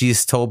 but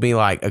she's told me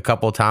like a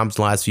couple of times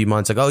in the last few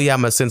months, like, oh yeah,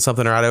 I'm gonna send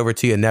something right over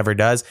to you, and never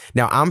does.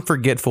 Now I'm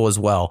forgetful as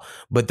well,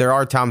 but there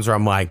are times where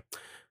I'm like,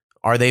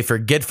 are they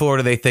forgetful, or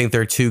do they think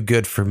they're too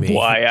good for me?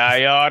 Why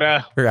I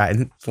oughta. Right.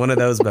 It's one of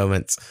those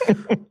moments.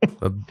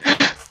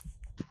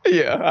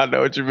 Yeah, I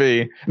know what you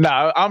mean.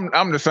 No,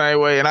 I'm the same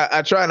way, and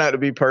I try not to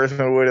be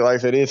personal with it. Like I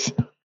said, it's,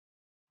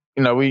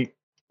 we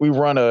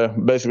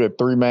run basically a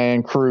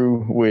 3-man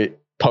crew with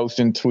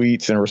posting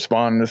tweets and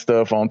responding to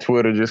stuff on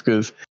Twitter, just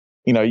because,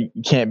 you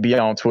can't be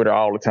on Twitter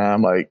all the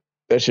time. Like,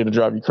 that shit'll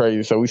drive you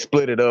crazy. So we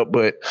split it up.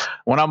 But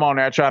when I'm on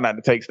there, I try not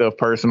to take stuff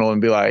personal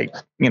and be like,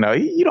 you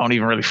don't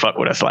even really fuck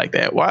with us like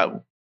that. Why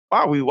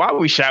are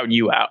we shouting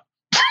you out?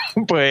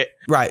 But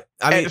right.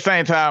 At the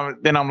same time,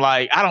 then I'm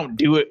like, I don't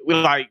do it.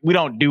 We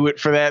don't do it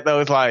for that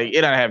though. It's like,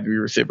 it doesn't have to be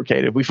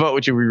reciprocated. If we fuck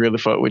with you, we really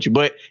fuck with you.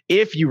 But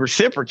if you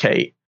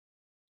reciprocate,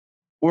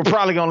 we're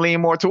probably gonna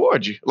lean more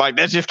towards you. Like,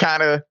 that's just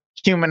kind of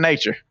human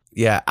nature.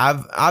 Yeah,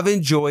 I've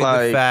enjoyed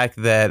the fact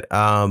that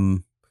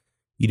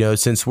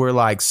since we're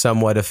like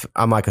somewhat,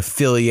 I'm like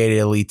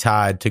affiliatedly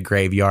tied to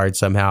Graveyard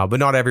somehow,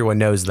 but not everyone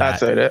knows that. I'd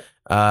say that.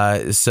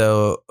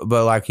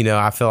 But like,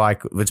 I feel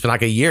like it's been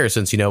like a year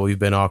since, we've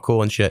been all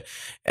cool and shit.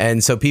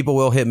 And so people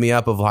will hit me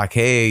up of like,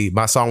 hey,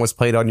 my song was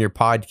played on your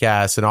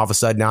podcast, and all of a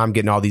sudden now I'm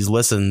getting all these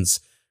listens.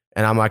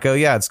 And I'm like, oh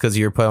yeah, it's because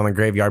you're put on the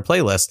Graveyard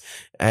playlist.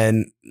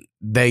 And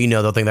they,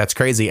 they'll think that's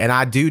crazy. And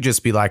I do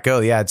just be like, oh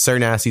yeah, it's Sir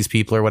Nasty's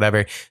people or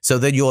whatever. So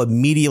then you'll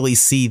immediately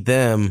see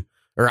them,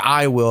 or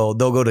they'll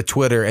go to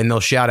Twitter and they'll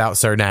shout out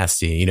Sir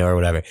Nasty, or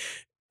whatever.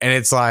 And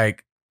it's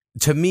like,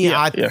 to me,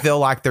 I feel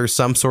like there's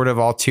some sort of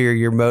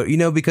ulterior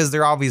motive, because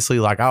they're obviously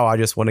like, oh, I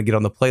just want to get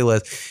on the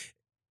playlist.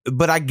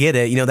 But I get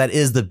it, that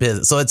is the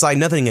business. So it's like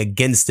nothing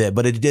against it,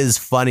 but it is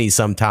funny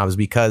sometimes,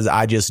 because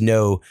I just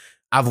know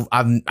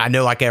I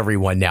know like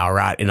everyone now,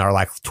 right, in our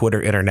like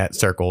Twitter internet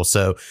circle.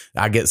 So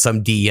I get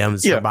some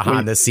DMs from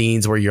behind the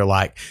scenes where you're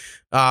like,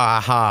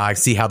 I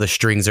see how the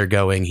strings are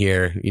going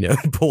here,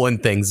 pulling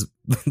things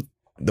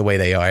the way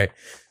they are.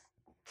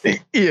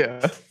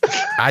 Yeah.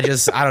 I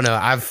don't know.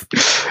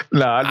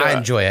 I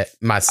enjoy it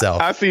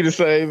myself. I see the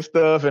same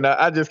stuff, and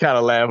I just kind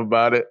of laugh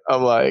about it.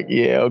 I'm like,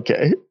 yeah,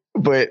 okay.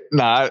 But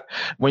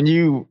when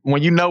you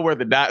know where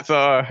the dots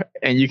are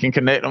and you can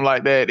connect them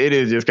like that, it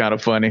is just kind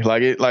of funny.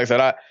 Like I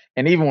said,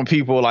 and even when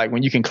people, like,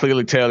 when you can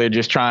clearly tell they're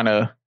just trying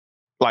to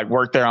like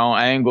work their own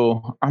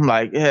angle, I'm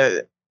like, yeah,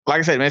 like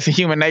I said, man, it's a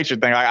human nature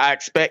thing. Like, I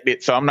expect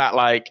it. So I'm not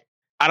like,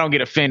 I don't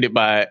get offended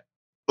by it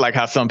like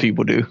how some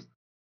people do.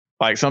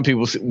 Like, some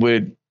people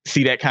would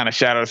see that kind of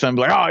shout out or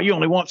something, like, oh, you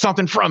only want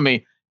something from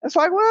me. It's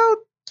like, well,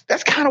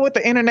 that's kind of what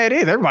the internet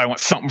is. Everybody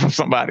wants something from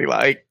somebody.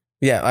 Like,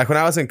 yeah, like when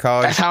I was in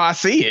college, that's how I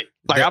see it.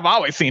 Like, I've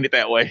always seen it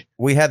that way.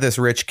 We had this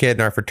rich kid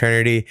in our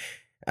fraternity,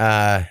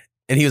 and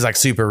he was like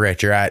super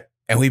rich, right?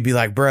 And we'd be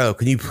like, bro,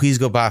 can you please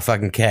go buy a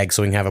fucking keg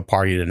so we can have a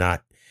party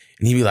tonight?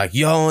 And he'd be like,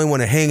 you only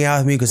want to hang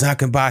out with me because I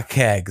can buy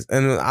kegs.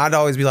 And I'd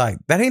always be like,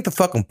 that ain't the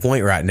fucking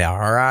point right now,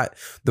 all right?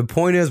 The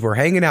point is we're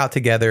hanging out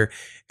together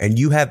and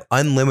you have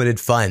unlimited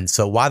fun.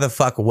 So why the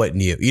fuck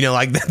wouldn't you?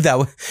 Like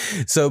that.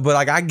 So, but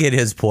like, I get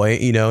his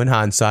point, in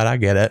hindsight, I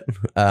get it.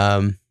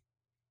 So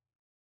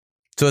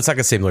it's like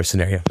a similar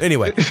scenario.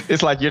 Anyway.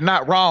 It's like, you're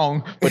not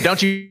wrong, but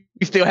don't you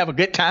still have a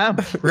good time?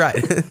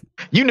 Right.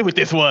 You knew what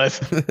this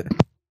was.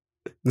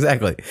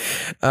 Exactly.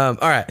 All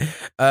right.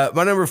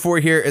 My number 4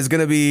 here is going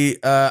to be,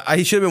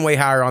 he should have been way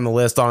higher on the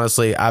list,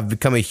 honestly. I've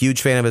become a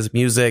huge fan of his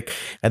music,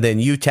 and then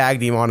you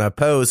tagged him on a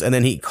post, and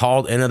then he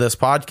called into this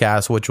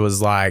podcast, which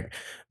was like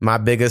my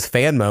biggest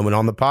fan moment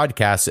on the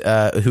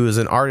podcast, who is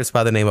an artist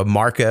by the name of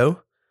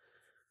Marco,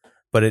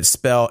 but it's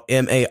spelled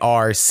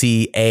Marcaux.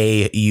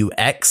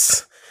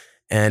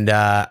 And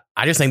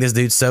I just think this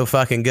dude's so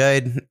fucking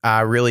good. I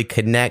really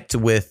connect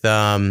with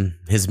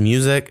his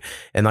music.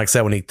 And like I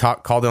said, when he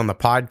called it on the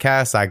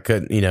podcast, I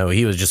couldn't,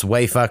 he was just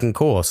way fucking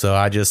cool. So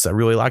I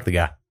really like the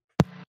guy.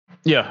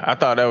 Yeah, I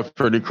thought that was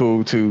pretty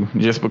cool too,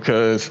 just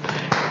because,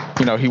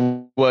 he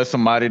was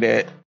somebody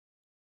that,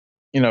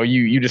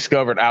 you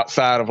discovered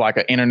outside of like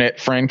an internet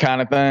friend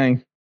kind of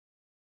thing.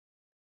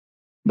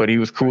 But he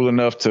was cool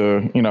enough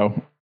to,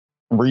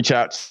 reach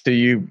out to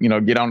you,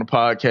 get on the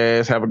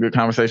podcast, have a good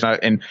conversation.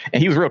 And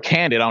he was real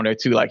candid on there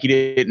too. Like, he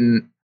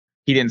didn't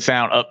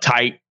sound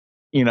uptight,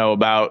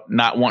 about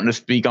not wanting to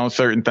speak on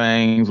certain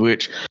things,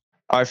 which,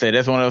 like I said,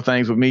 that's one of the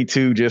things with me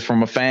too, just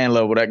from a fan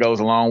level, that goes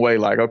a long way.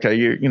 Like, okay,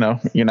 you're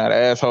not an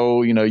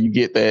asshole. You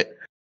get that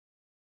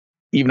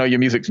even though your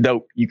music's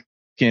dope, you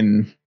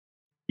can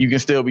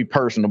still be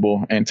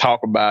personable and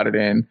talk about it.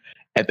 And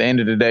at the end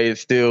of the day,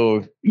 it's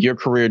still your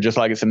career, just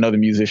like it's another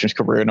musician's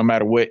career, no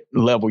matter what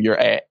level you're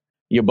at.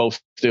 you're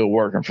both still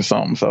working for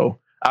something. So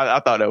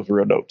I thought that was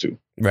real dope too.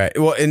 Right.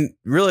 Well, and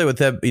really with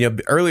that,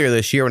 earlier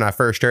this year when I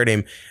first heard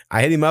him,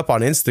 I hit him up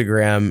on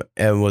Instagram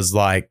and was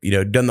like,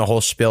 done the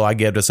whole spiel I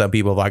give to some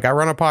people, like, I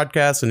run a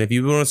podcast, and if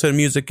you want to send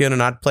music in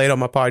and I'd play it on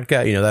my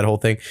podcast, that whole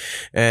thing.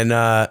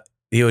 And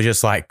he was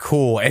just like,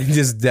 cool, and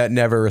just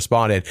never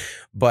responded.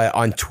 But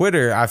on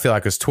Twitter, I feel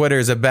like because Twitter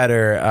is a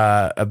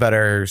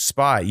better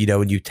spot,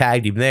 when you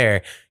tagged him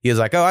there, he was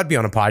like, oh, I'd be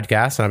on a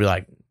podcast. And I'd be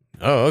like,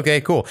 oh, okay,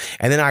 cool.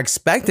 And then I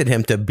expected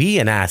him to be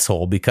an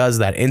asshole because of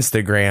that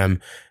Instagram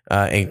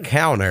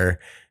encounter.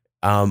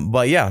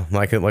 But yeah,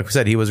 like we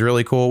said, he was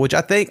really cool, which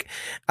I think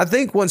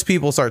once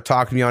people start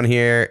talking to me on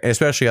here, and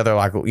especially other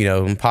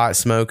pot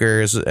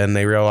smokers, and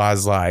they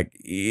realize like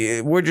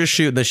we're just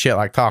shooting the shit,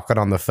 like talking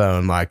on the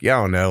phone, like, I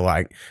don't know,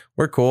 like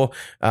we're cool.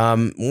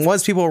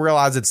 Once people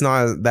realize it's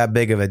not that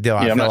big of a deal,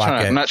 yeah, I'm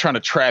not trying to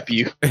trap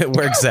you. It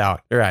works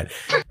out. Right.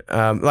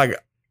 Like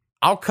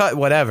I'll cut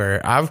whatever.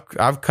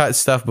 I've cut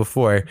stuff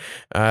before.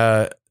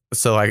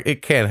 So like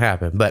it can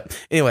happen. But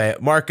anyway,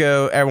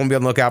 Marco, everyone be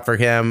on the lookout for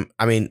him.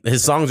 I mean,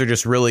 his songs are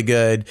just really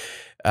good.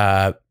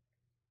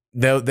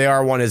 They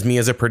are one as me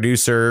as a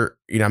producer.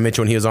 I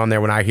mentioned when he was on there,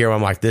 when I hear him,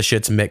 I'm like, this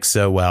shit's mixed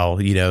so well,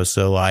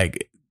 so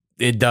like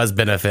it does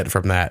benefit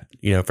from that.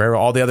 For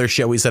all the other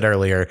shit we said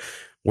earlier,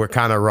 we're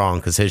kind of wrong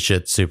because his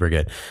shit's super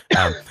good.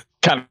 Kind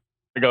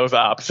of goes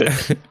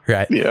opposite.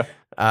 Right. Yeah.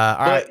 All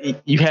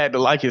right. You had to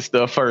like his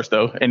stuff first,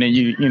 though, and then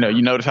you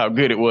notice how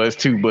good it was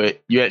too.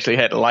 But you actually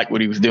had to like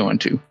what he was doing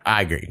too.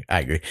 I agree.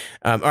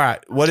 All right.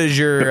 What is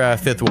your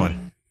fifth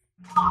one?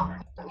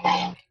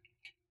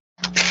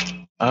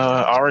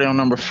 Already on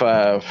number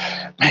 5.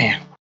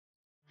 Man,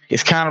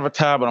 it's kind of a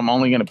tie, but I'm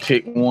only gonna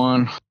pick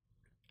one.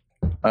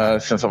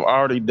 Since I've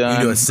already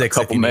done a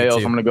couple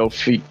males, I'm gonna go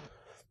feet.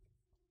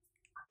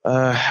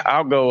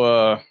 I'm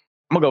gonna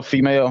go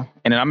female,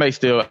 and then I may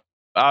still.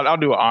 I'll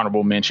do an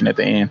honorable mention at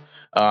the end.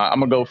 I'm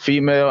gonna go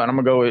female, and I'm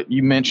gonna go with,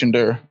 you mentioned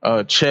her,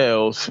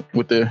 Chels,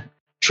 with the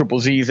triple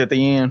Z's at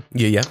the end.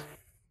 Yeah.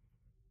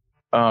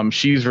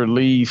 She's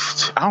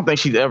released, I don't think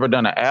she's ever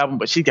done an album,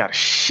 but she got a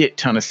shit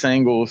ton of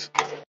singles.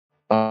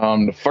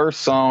 The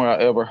first song I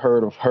ever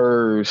heard of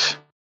hers, I'm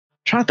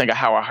trying to think of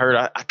how I heard.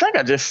 I think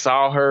I just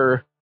saw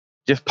her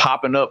just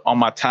popping up on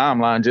my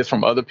timeline just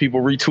from other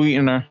people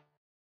retweeting her.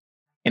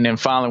 And then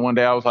finally one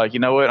day I was like, you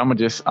know what, I'm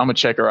gonna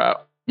check her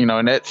out.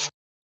 And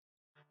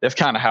that's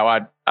kind of how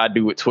I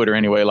do with Twitter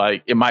anyway.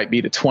 Like it might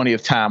be the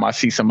 20th time I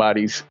see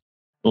somebody's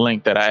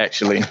link that I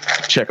actually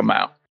check them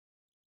out.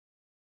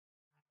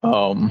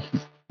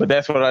 But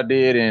that's what I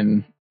did,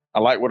 and I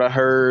like what I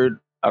heard.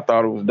 I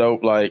thought it was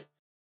dope. Like,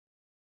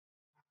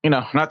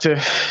 not to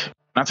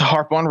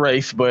harp on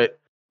race, but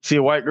see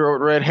a white girl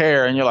with red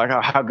hair, and you're like,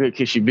 oh, how good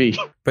could she be?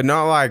 But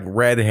not like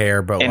red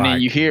hair, but and like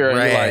then you hear her,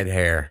 red like,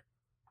 hair,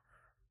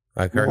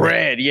 like her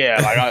red,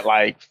 yeah,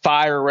 like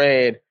fire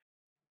red.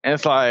 And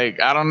it's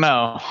like, I don't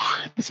know,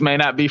 this may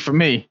not be for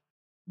me.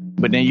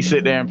 But then you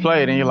sit there and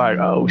play it, and you're like,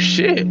 oh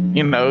shit,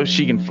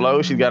 she can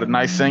flow. She's got a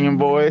nice singing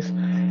voice.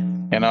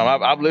 And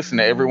I've listened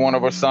to every one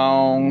of her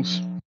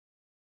songs.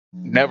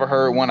 Never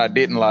heard one I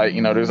didn't like.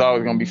 There's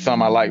always gonna be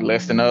some I like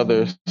less than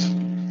others.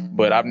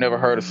 But I've never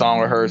heard a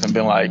song of hers and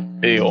been like,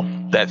 ew,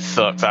 that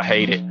sucks, I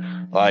hate it.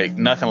 Like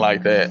nothing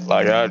like that.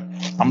 Like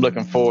I'm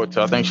looking forward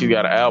to. I think she's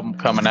got an album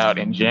coming out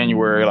in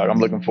January. Like I'm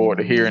looking forward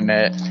to hearing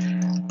that.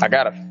 I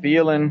got a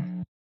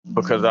feeling,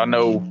 because I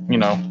know,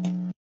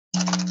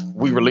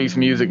 we release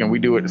music and we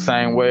do it the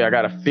same way. I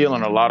got a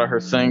feeling a lot of her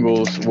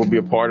singles will be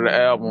a part of the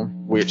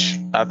album, which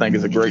I think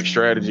is a great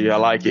strategy. I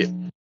like it.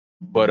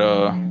 But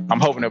I'm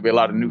hoping there'll be a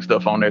lot of new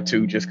stuff on there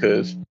too, just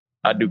because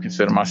I do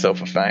consider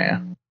myself a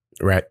fan.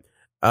 Right.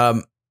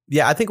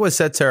 Yeah, I think what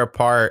sets her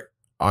apart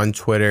on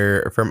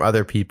Twitter from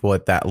other people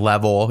at that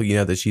level,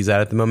 that she's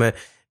at the moment,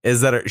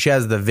 is that she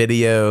has the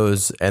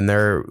videos, and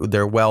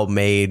they're well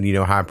made,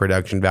 high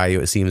production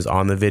value, it seems,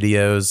 on the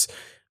videos.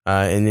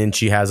 And then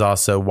she has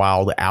also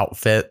wild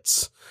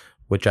outfits,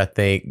 which I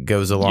think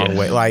goes a long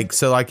way. Like,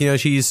 so like,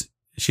 she's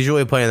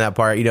really playing that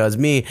part. As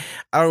me,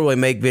 I don't really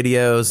make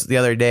videos. The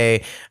other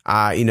day,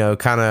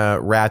 kind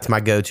of rapped my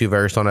go-to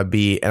verse on a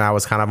beat, and I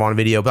was kind of on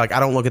video, but like, I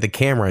don't look at the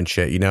camera and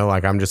shit,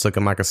 like I'm just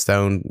looking like a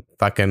stone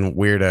fucking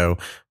weirdo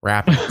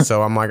rapping.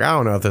 So I'm like, I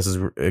don't know if this is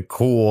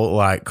cool,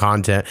 like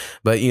content,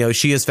 but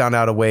she has found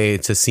out a way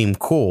to seem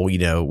cool,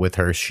 with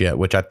her shit,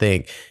 which I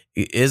think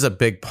is a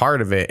big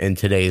part of it in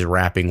today's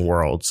rapping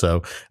world.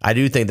 So I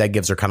do think that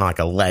gives her kind of like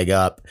a leg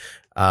up,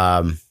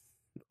 on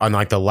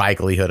like the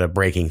likelihood of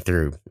breaking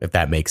through, if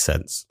that makes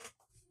sense.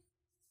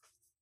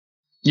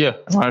 Yeah,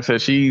 like I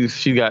said,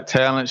 she's got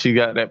talent, she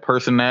got that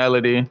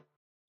personality,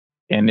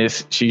 and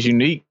she's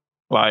unique.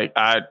 Like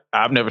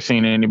I've never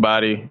seen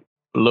anybody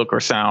look or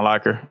sound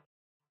like her.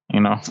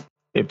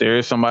 If there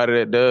is somebody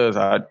that does,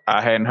 I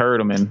hadn't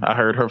heard them, and I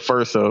heard her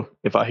first. So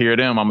if I hear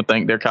them, I'm gonna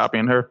think they're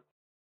copying her.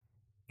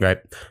 Right.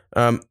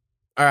 All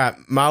right.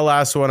 My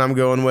last one I'm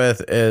going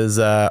with is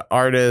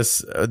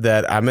artist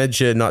that I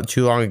mentioned not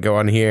too long ago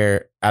on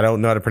here. I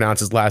don't know how to pronounce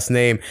his last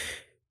name.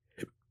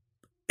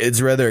 it's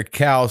rather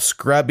Cal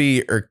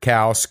Scrubby or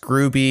Cal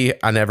Scrooby.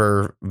 I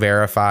never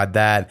verified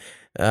that.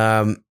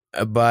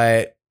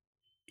 But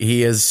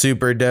he is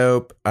super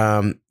dope.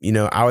 You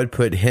know, I would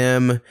put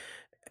him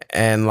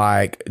and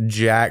like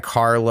Jack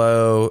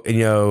Harlow, and,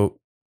 you know,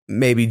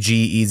 maybe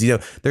G-Eazy. You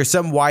know, there's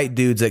some white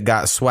dudes that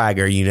got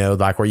swagger, you know,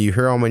 like where you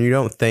hear them and you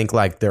don't think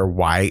like they're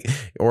white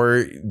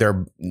or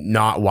they're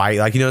not white.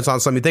 Like, you know, it's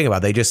not something you think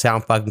about. They just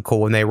sound fucking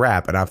cool when they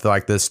rap. And I feel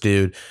like this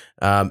dude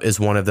is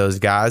one of those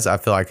guys. I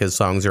feel like his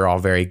songs are all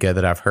very good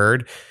that I've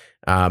heard.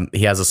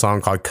 He has a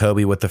song called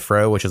Kobe with the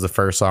Fro, which is the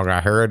first song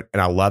I heard,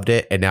 and I loved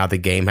it. And now The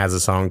Game has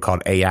a song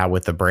called AI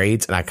with the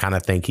Braids, and I kind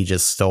of think he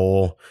just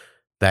stole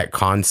that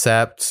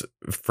concept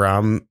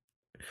from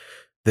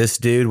this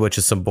dude, which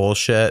is some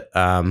bullshit.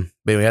 But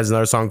he has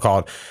another song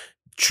called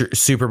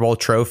Super Bowl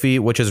Trophy,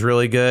 which is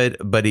really good.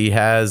 But he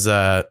has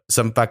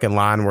some fucking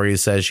line where he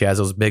says she has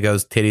those big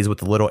old titties with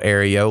the little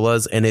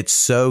areolas, and it's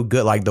so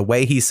good. Like the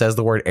way he says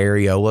the word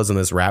areolas in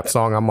this rap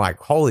song, I'm like,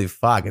 holy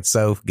fuck, it's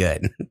so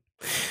good.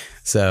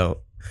 So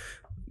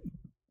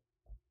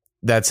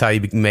that's how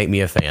you make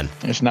me a fan.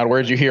 It's not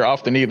words you hear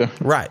often either.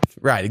 Right,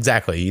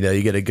 exactly. You know,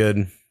 you get a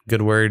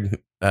good word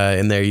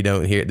in there. You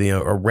don't hear, you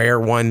know, a rare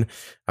one.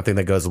 I think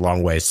that goes a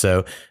long way.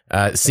 So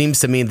it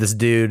seems to me this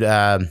dude,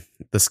 the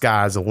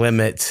sky's the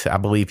limit. I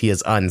believe he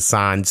is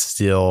unsigned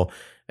still.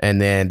 And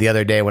then the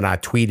other day when I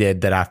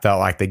tweeted that I felt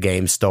like The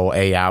Game stole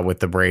AI with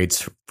the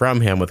Braids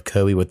from him with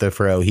Kobe with the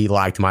Fro, he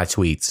liked my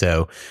tweet.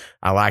 So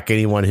I like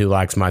anyone who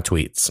likes my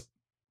tweets.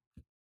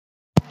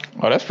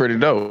 Oh, that's pretty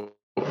dope.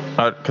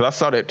 Because I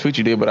saw that tweet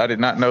you did, but I did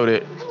not know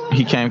that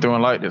he came through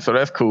and liked it. So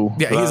that's cool.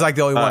 Yeah, he's like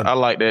the only one. I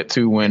like that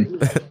too when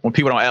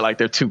people don't act like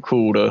they're too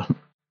cool to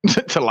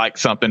like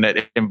something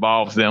that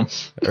involves them.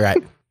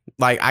 Right.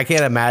 Like I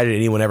can't imagine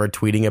anyone ever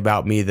tweeting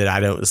about me that I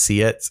don't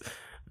see it.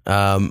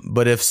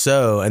 But if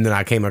so, and then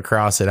I came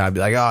across it, I'd be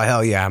like, oh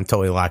hell yeah, I'm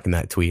totally liking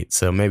that tweet.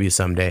 So maybe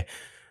someday.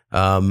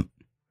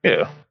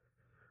 Yeah.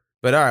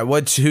 But all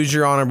right, who's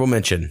your honorable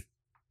mention?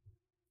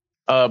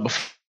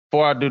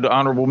 Before I do the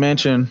honorable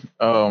mention,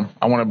 I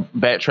want to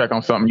backtrack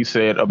on something you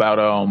said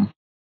about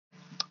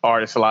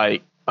artists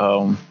like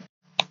the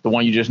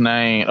one you just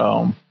named.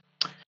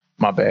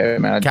 My bad,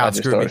 man. I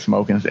just started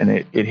smoking,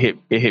 and it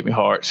hit me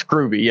hard.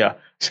 Scrooby, yeah,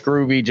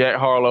 Scrooby, Jack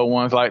Harlow,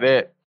 ones like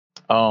that.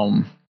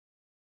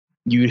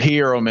 You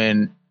hear them,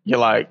 and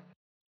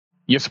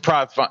you're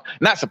surprised.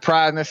 Not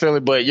surprised necessarily,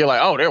 but you're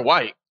like, oh, they're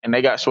white, and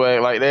they got swag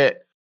like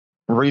that.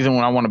 The reason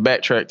when I want to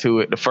backtrack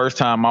to it, the first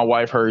time my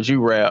wife heard you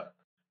rap,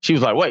 she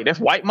was like, wait, that's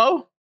White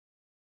Mo?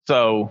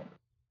 So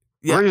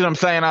The reason I'm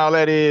saying all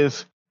that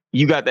is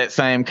you got that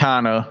same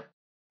kind of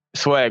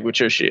swag with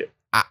your shit.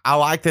 I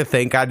like to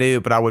think I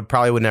do, but I would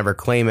never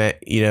claim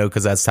it, you know,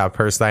 because that's the type of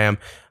person I am.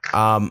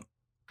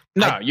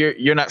 No,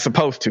 you're not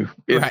supposed to.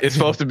 It's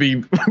supposed to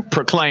be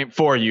proclaimed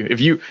for you.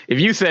 If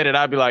you said it,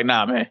 I'd be like,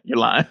 nah, man, you're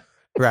lying.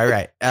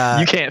 Right.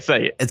 You can't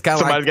say it. It's kind of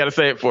somebody's got to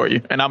say it for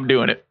you, and I'm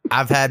doing it.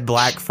 I've had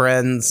black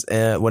friends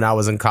when I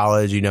was in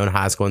college, you know, in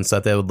high school and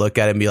stuff. They would look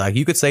at it and be like,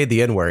 "You could say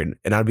the N-word,"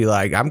 and I'd be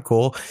like, "I'm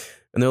cool."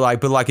 And they're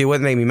like, "But like, it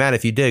wouldn't make me mad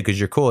if you did because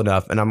you're cool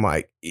enough." And I'm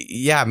like,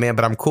 "Yeah, man,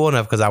 but I'm cool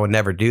enough because I would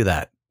never do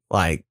that."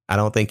 Like, I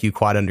don't think you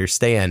quite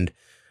understand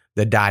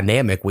the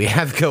dynamic we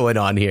have going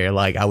on here.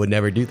 Like, I would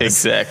never do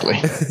this. Exactly.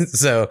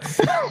 So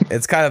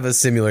it's kind of a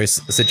similar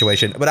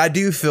situation, but I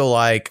do feel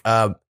like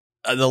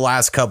the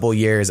last couple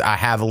years I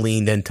have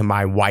leaned into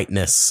my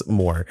whiteness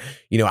more.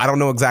 You know, I don't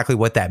know exactly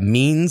what that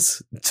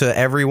means to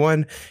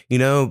everyone, you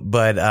know,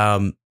 but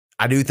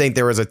I do think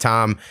there was a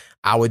time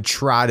I would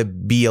try to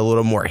be a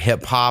little more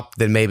hip hop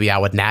than maybe I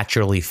would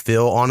naturally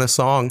feel on a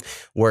song.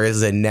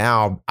 Whereas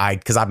now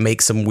because I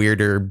make some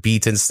weirder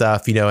beats and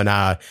stuff, you know, and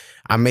I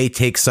may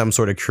take some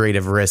sort of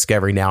creative risk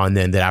every now and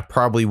then that I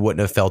probably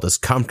wouldn't have felt as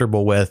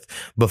comfortable with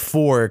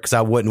before, because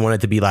I wouldn't want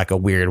it to be like a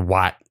weird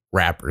white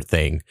rapper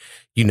thing,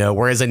 you know,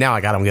 whereas now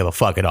like I don't give a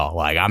fuck at all.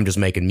 Like I'm just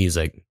making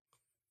music.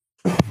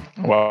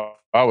 Well,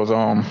 I was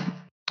I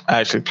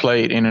actually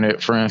played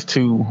Internet Friends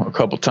 2 a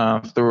couple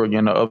times through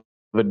again the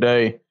other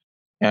day.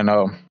 And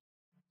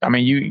I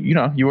mean, you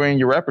know, you were in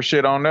your rapper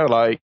shit on there.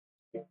 Like,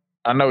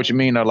 I know what you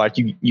mean. Though, like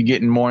you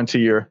getting more into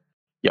your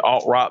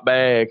alt rock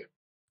bag,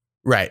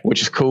 right?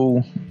 Which is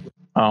cool.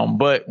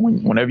 But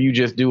whenever you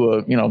just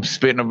do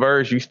spitting a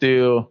verse, you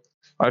still,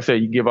 like I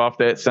said, you give off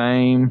that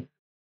swag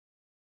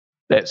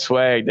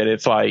that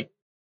it's like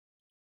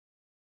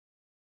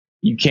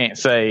you can't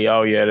say,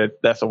 oh yeah,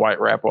 that's a white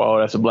rapper, oh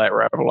that's a black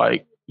rapper.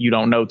 Like you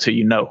don't know till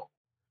you know.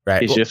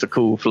 Right. It's just a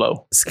cool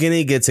flow.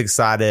 Skinny gets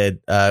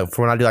excited for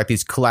when I do like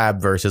these collab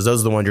verses.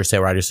 Those are the ones you say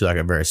where I just do like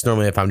a verse.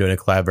 Normally, if I'm doing a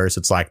collab verse,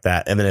 it's like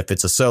that. And then if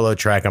it's a solo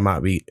track, I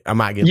might get a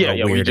little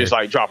weirder. We just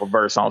like drop a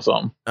verse on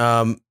something.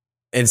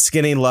 And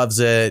Skinny loves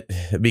it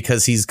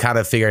because he's kind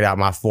of figured out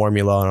my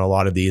formula on a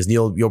lot of these. And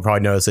you'll probably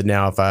notice it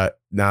now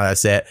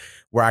that's it.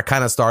 Where I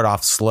kind of start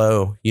off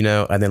slow, you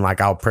know, and then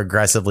like I'll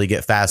progressively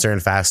get faster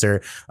and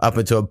faster up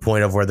into a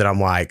point of where that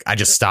I'm like, I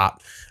just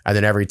stop. And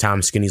then every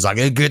time Skinny's like,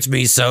 it gets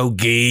me so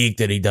geeked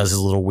that he does his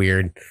little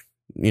weird,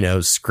 you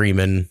know,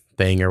 screaming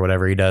thing or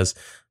whatever he does.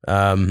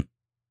 So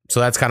So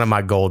that's kind of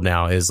my goal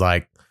now is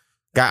like,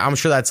 I'm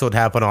sure that's what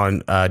happened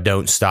on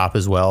Don't Stop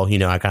as well. You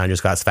know, I kind of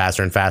just got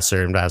faster and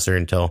faster and faster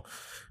until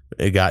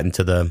it got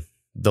into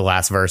the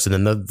last verse, and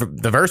then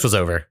the verse was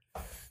over.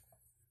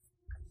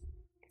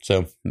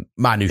 So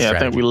my new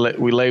strategy. I think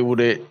we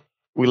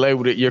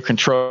labeled it your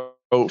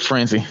controlled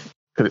frenzy,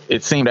 because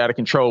it seemed out of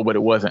control, but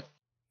it wasn't.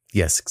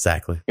 Yes,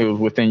 exactly. It was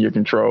within your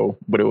control,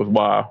 but it was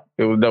wild.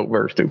 It was a dope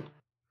verse too.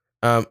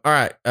 All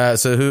right.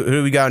 So who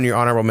do we got in your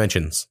honorable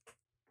mentions?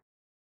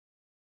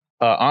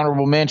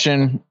 Honorable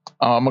mention,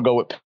 I'm gonna go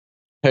with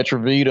Petra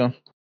Vida.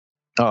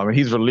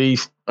 He's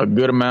released a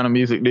good amount of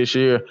music this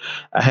year.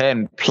 I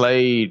hadn't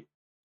played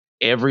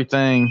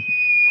everything,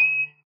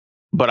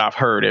 but I've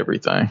heard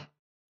everything.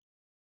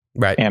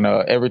 Right. And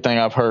everything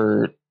I've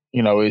heard,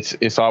 you know,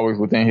 it's always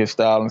within his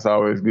style and it's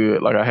always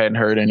good. Like I hadn't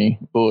heard any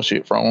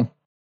bullshit from him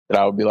that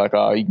I would be like,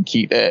 oh, you can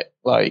keep that.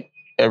 Like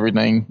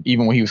everything,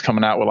 even when he was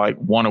coming out with like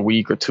one a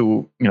week or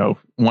two, you know,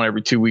 one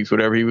every 2 weeks,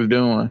 whatever he was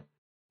doing,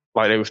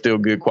 like they were still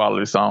good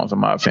quality songs in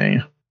my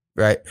opinion.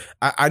 Right.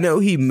 I know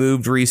he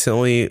moved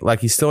recently, like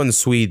he's still in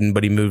Sweden,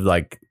 but he moved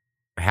like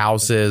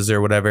houses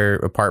or whatever,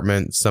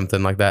 apartments,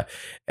 something like that.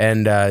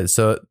 And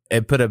so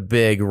it put a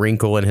big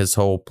wrinkle in his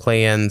whole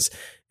plans.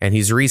 And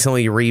he's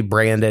recently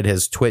rebranded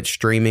his Twitch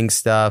streaming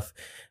stuff.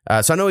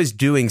 So I know he's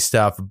doing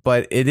stuff,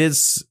 but it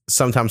is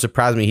sometimes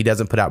surprising me he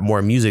doesn't put out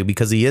more music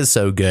because he is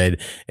so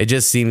good. It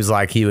just seems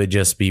like he would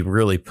just be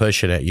really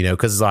pushing it, you know,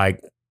 because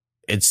like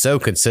it's so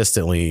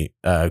consistently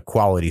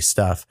quality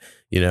stuff,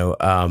 you know.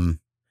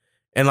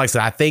 And like I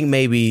said, I think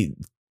maybe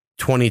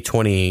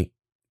 2020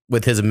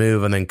 with his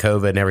move and then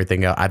COVID and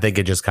everything else, I think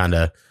it just kind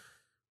of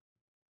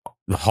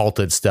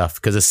halted stuff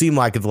because it seemed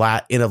like at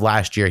the end of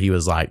last year he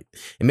was like,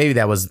 and maybe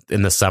that was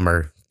in the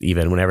summer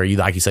even, whenever you,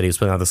 like you said, he was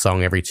putting out the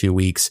song every 2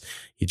 weeks.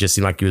 He just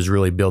seemed like he was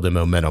really building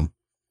momentum.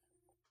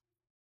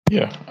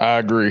 Yeah, I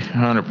agree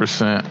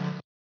 100%.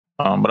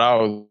 But I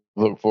always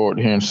look forward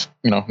to hearing,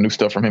 you know, new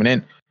stuff from him. And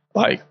then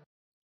like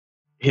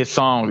his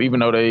songs, even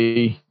though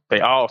they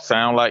all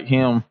sound like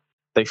him,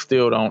 they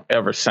still don't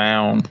ever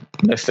sound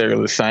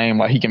necessarily the same.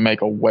 Like he can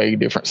make a way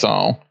different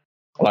song.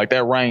 Like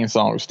that Rain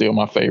song is still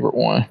my favorite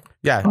one.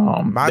 Yeah,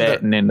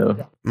 and then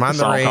the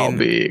song called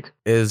Big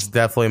is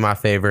definitely my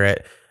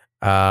favorite.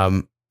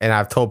 And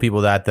I've told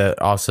people that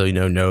also, you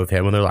know of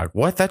him, and they're like,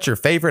 "What? That's your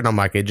favorite?" And I'm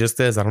like, "It just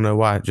is. I don't know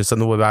why. Just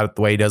something about it,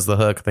 the way he does the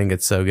hook. I think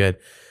it's so good."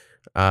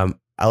 I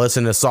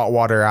listened to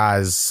Saltwater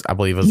Eyes, I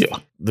believe it was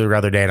the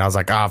other day, and I was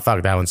like, "Oh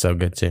fuck, that one's so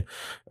good too."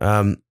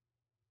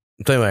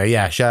 So anyway,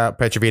 yeah, shout out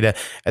Petra Vida.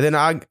 And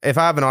then if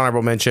I have an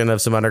honorable mention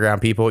of some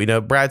underground people, you know,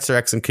 Brad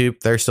Surex and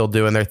Coop, they're still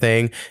doing their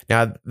thing.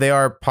 Now, they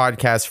are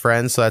podcast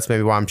friends, so that's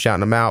maybe why I'm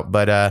shouting them out.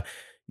 But,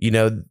 you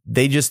know,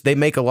 they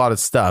make a lot of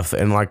stuff.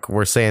 And like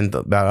we're saying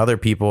about other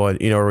people,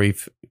 you know,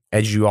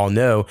 as you all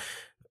know,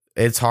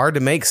 it's hard to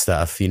make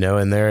stuff, you know,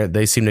 and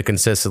they seem to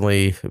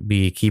consistently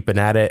be keeping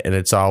at it. And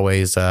it's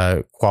always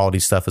quality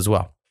stuff as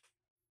well.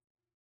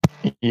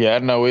 Yeah, I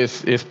know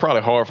it's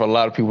probably hard for a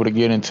lot of people to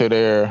get into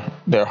their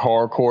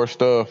hardcore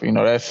stuff. You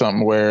know, that's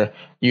something where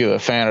you're a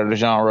fan of the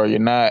genre or you're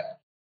not.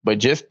 But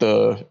just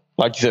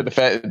like you said, the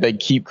fact that they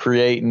keep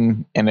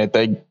creating and that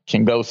they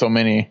can go with so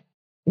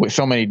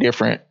many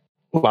different,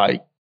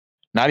 like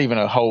not even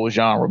a whole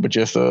genre, but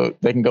just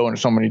they can go into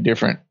so many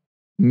different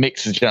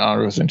mixed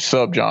genres and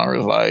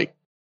subgenres. Like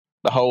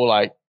the whole,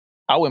 like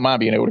I wouldn't mind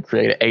being able to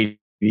create an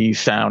 80s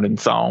sounding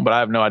song, but I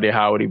have no idea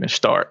how I would even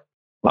start.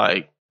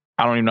 Like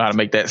I don't even know how to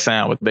make that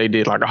sound, but they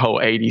did like a whole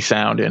 80s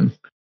sounding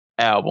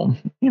album,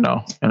 you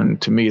know. And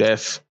to me,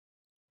 that's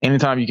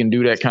anytime you can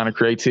do that kind of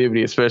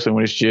creativity, especially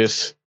when it's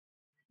just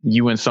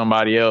you and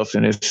somebody else.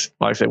 And it's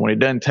like I said, when it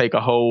doesn't take a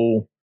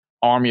whole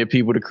army of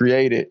people to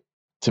create it,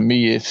 to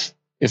me, it's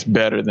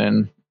better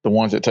than the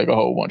ones that take a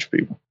whole bunch of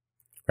people.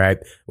 Right.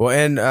 Well,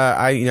 and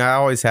I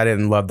always had it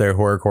and loved their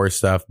horrorcore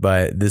stuff,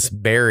 but this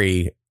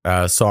Barry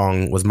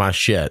song was my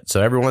shit.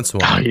 So every once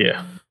in a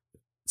while,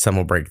 some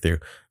will break through.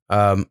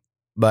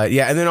 But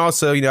yeah, and then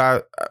also, you know,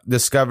 I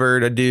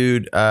discovered a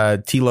dude,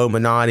 Tilo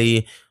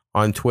Minotti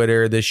on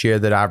Twitter this year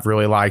that I've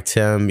really liked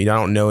him. You know, I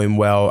don't know him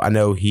well. I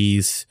know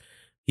he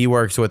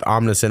works with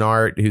Omniscient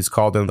Art, who's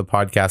called on the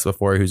podcast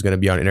before, who's going to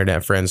be on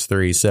Internet Friends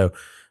 3. So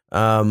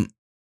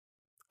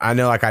I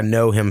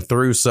know him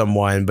through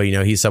someone, but, you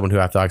know, he's someone who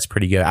I feel like is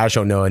pretty good. I just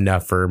don't know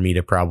enough for me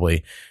to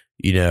probably,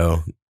 you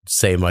know,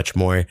 say much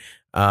more.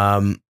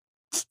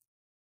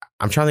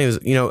 I'm trying to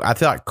think, you know, I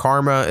feel like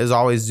Karma is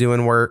always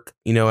doing work,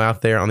 you know,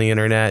 out there on the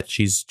internet.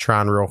 She's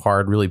trying real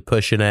hard, really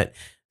pushing it.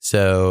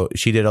 So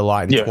she did a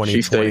lot in 2020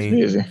 she stays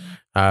busy.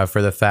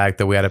 For the fact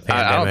that we had a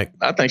pandemic.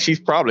 I think she's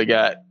probably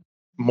got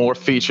more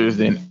features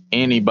than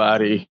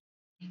anybody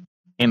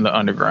in the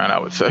underground, I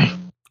would say.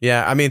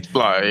 Yeah, I mean,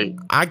 like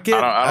I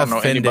don't know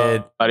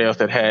anybody else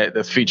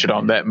that's featured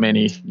on that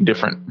many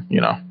different,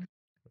 you know.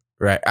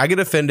 Right. I get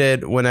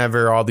offended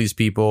whenever all these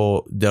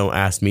people don't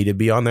ask me to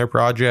be on their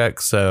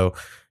project. So,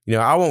 you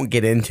know, I won't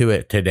get into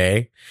it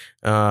today.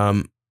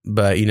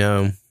 But, you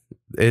know,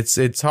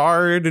 it's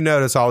hard to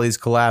notice all these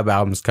collab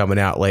albums coming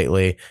out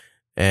lately.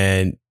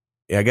 And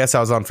I guess I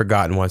was on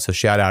Forgotten One, so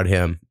shout out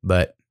him.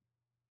 But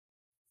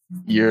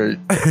you're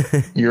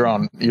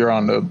on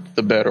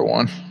the better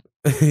one.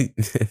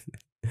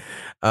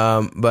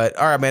 But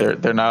all right,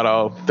 man. They're not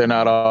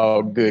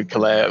all good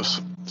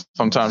collabs.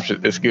 Sometimes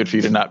it's good for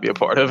you to not be a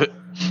part of it.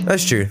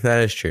 That's true.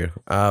 That is true.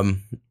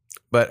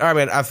 But all right,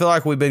 man. I feel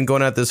like we've been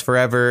going at this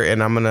forever,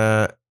 and I'm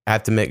gonna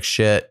have to mix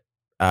shit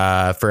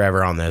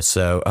forever on this.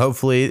 So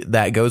hopefully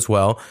that goes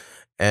well.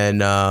 And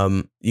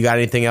you got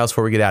anything else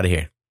before we get out of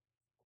here?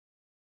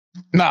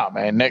 Nah,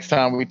 man. Next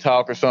time we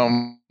talk or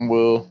something,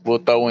 we'll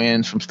throw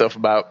in some stuff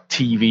about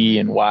TV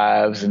and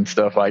wives and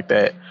stuff like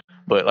that.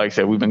 But like I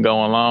said, we've been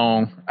going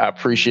long. I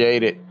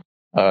appreciate it.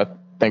 I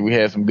think we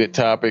had some good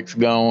topics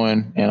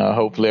going, and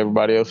hopefully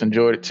everybody else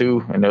enjoyed it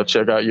too. And they'll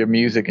check out your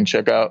music and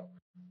check out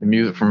the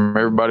music from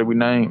everybody we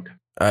named.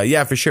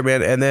 Yeah, for sure,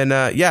 man. And then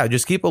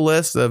just keep a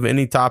list of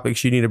any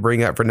topics you need to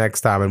bring up for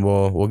next time, and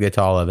we'll get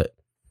to all of it.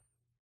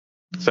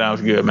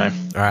 Sounds good, man.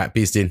 All right,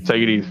 peace, dude.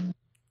 Take it easy.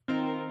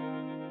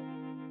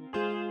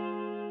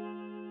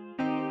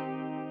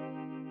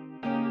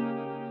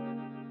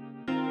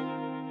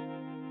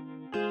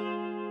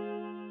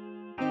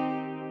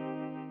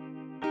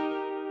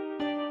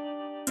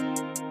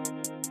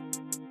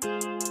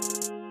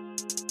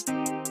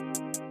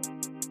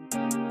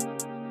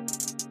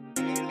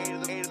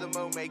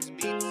 Makes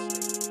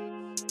beats.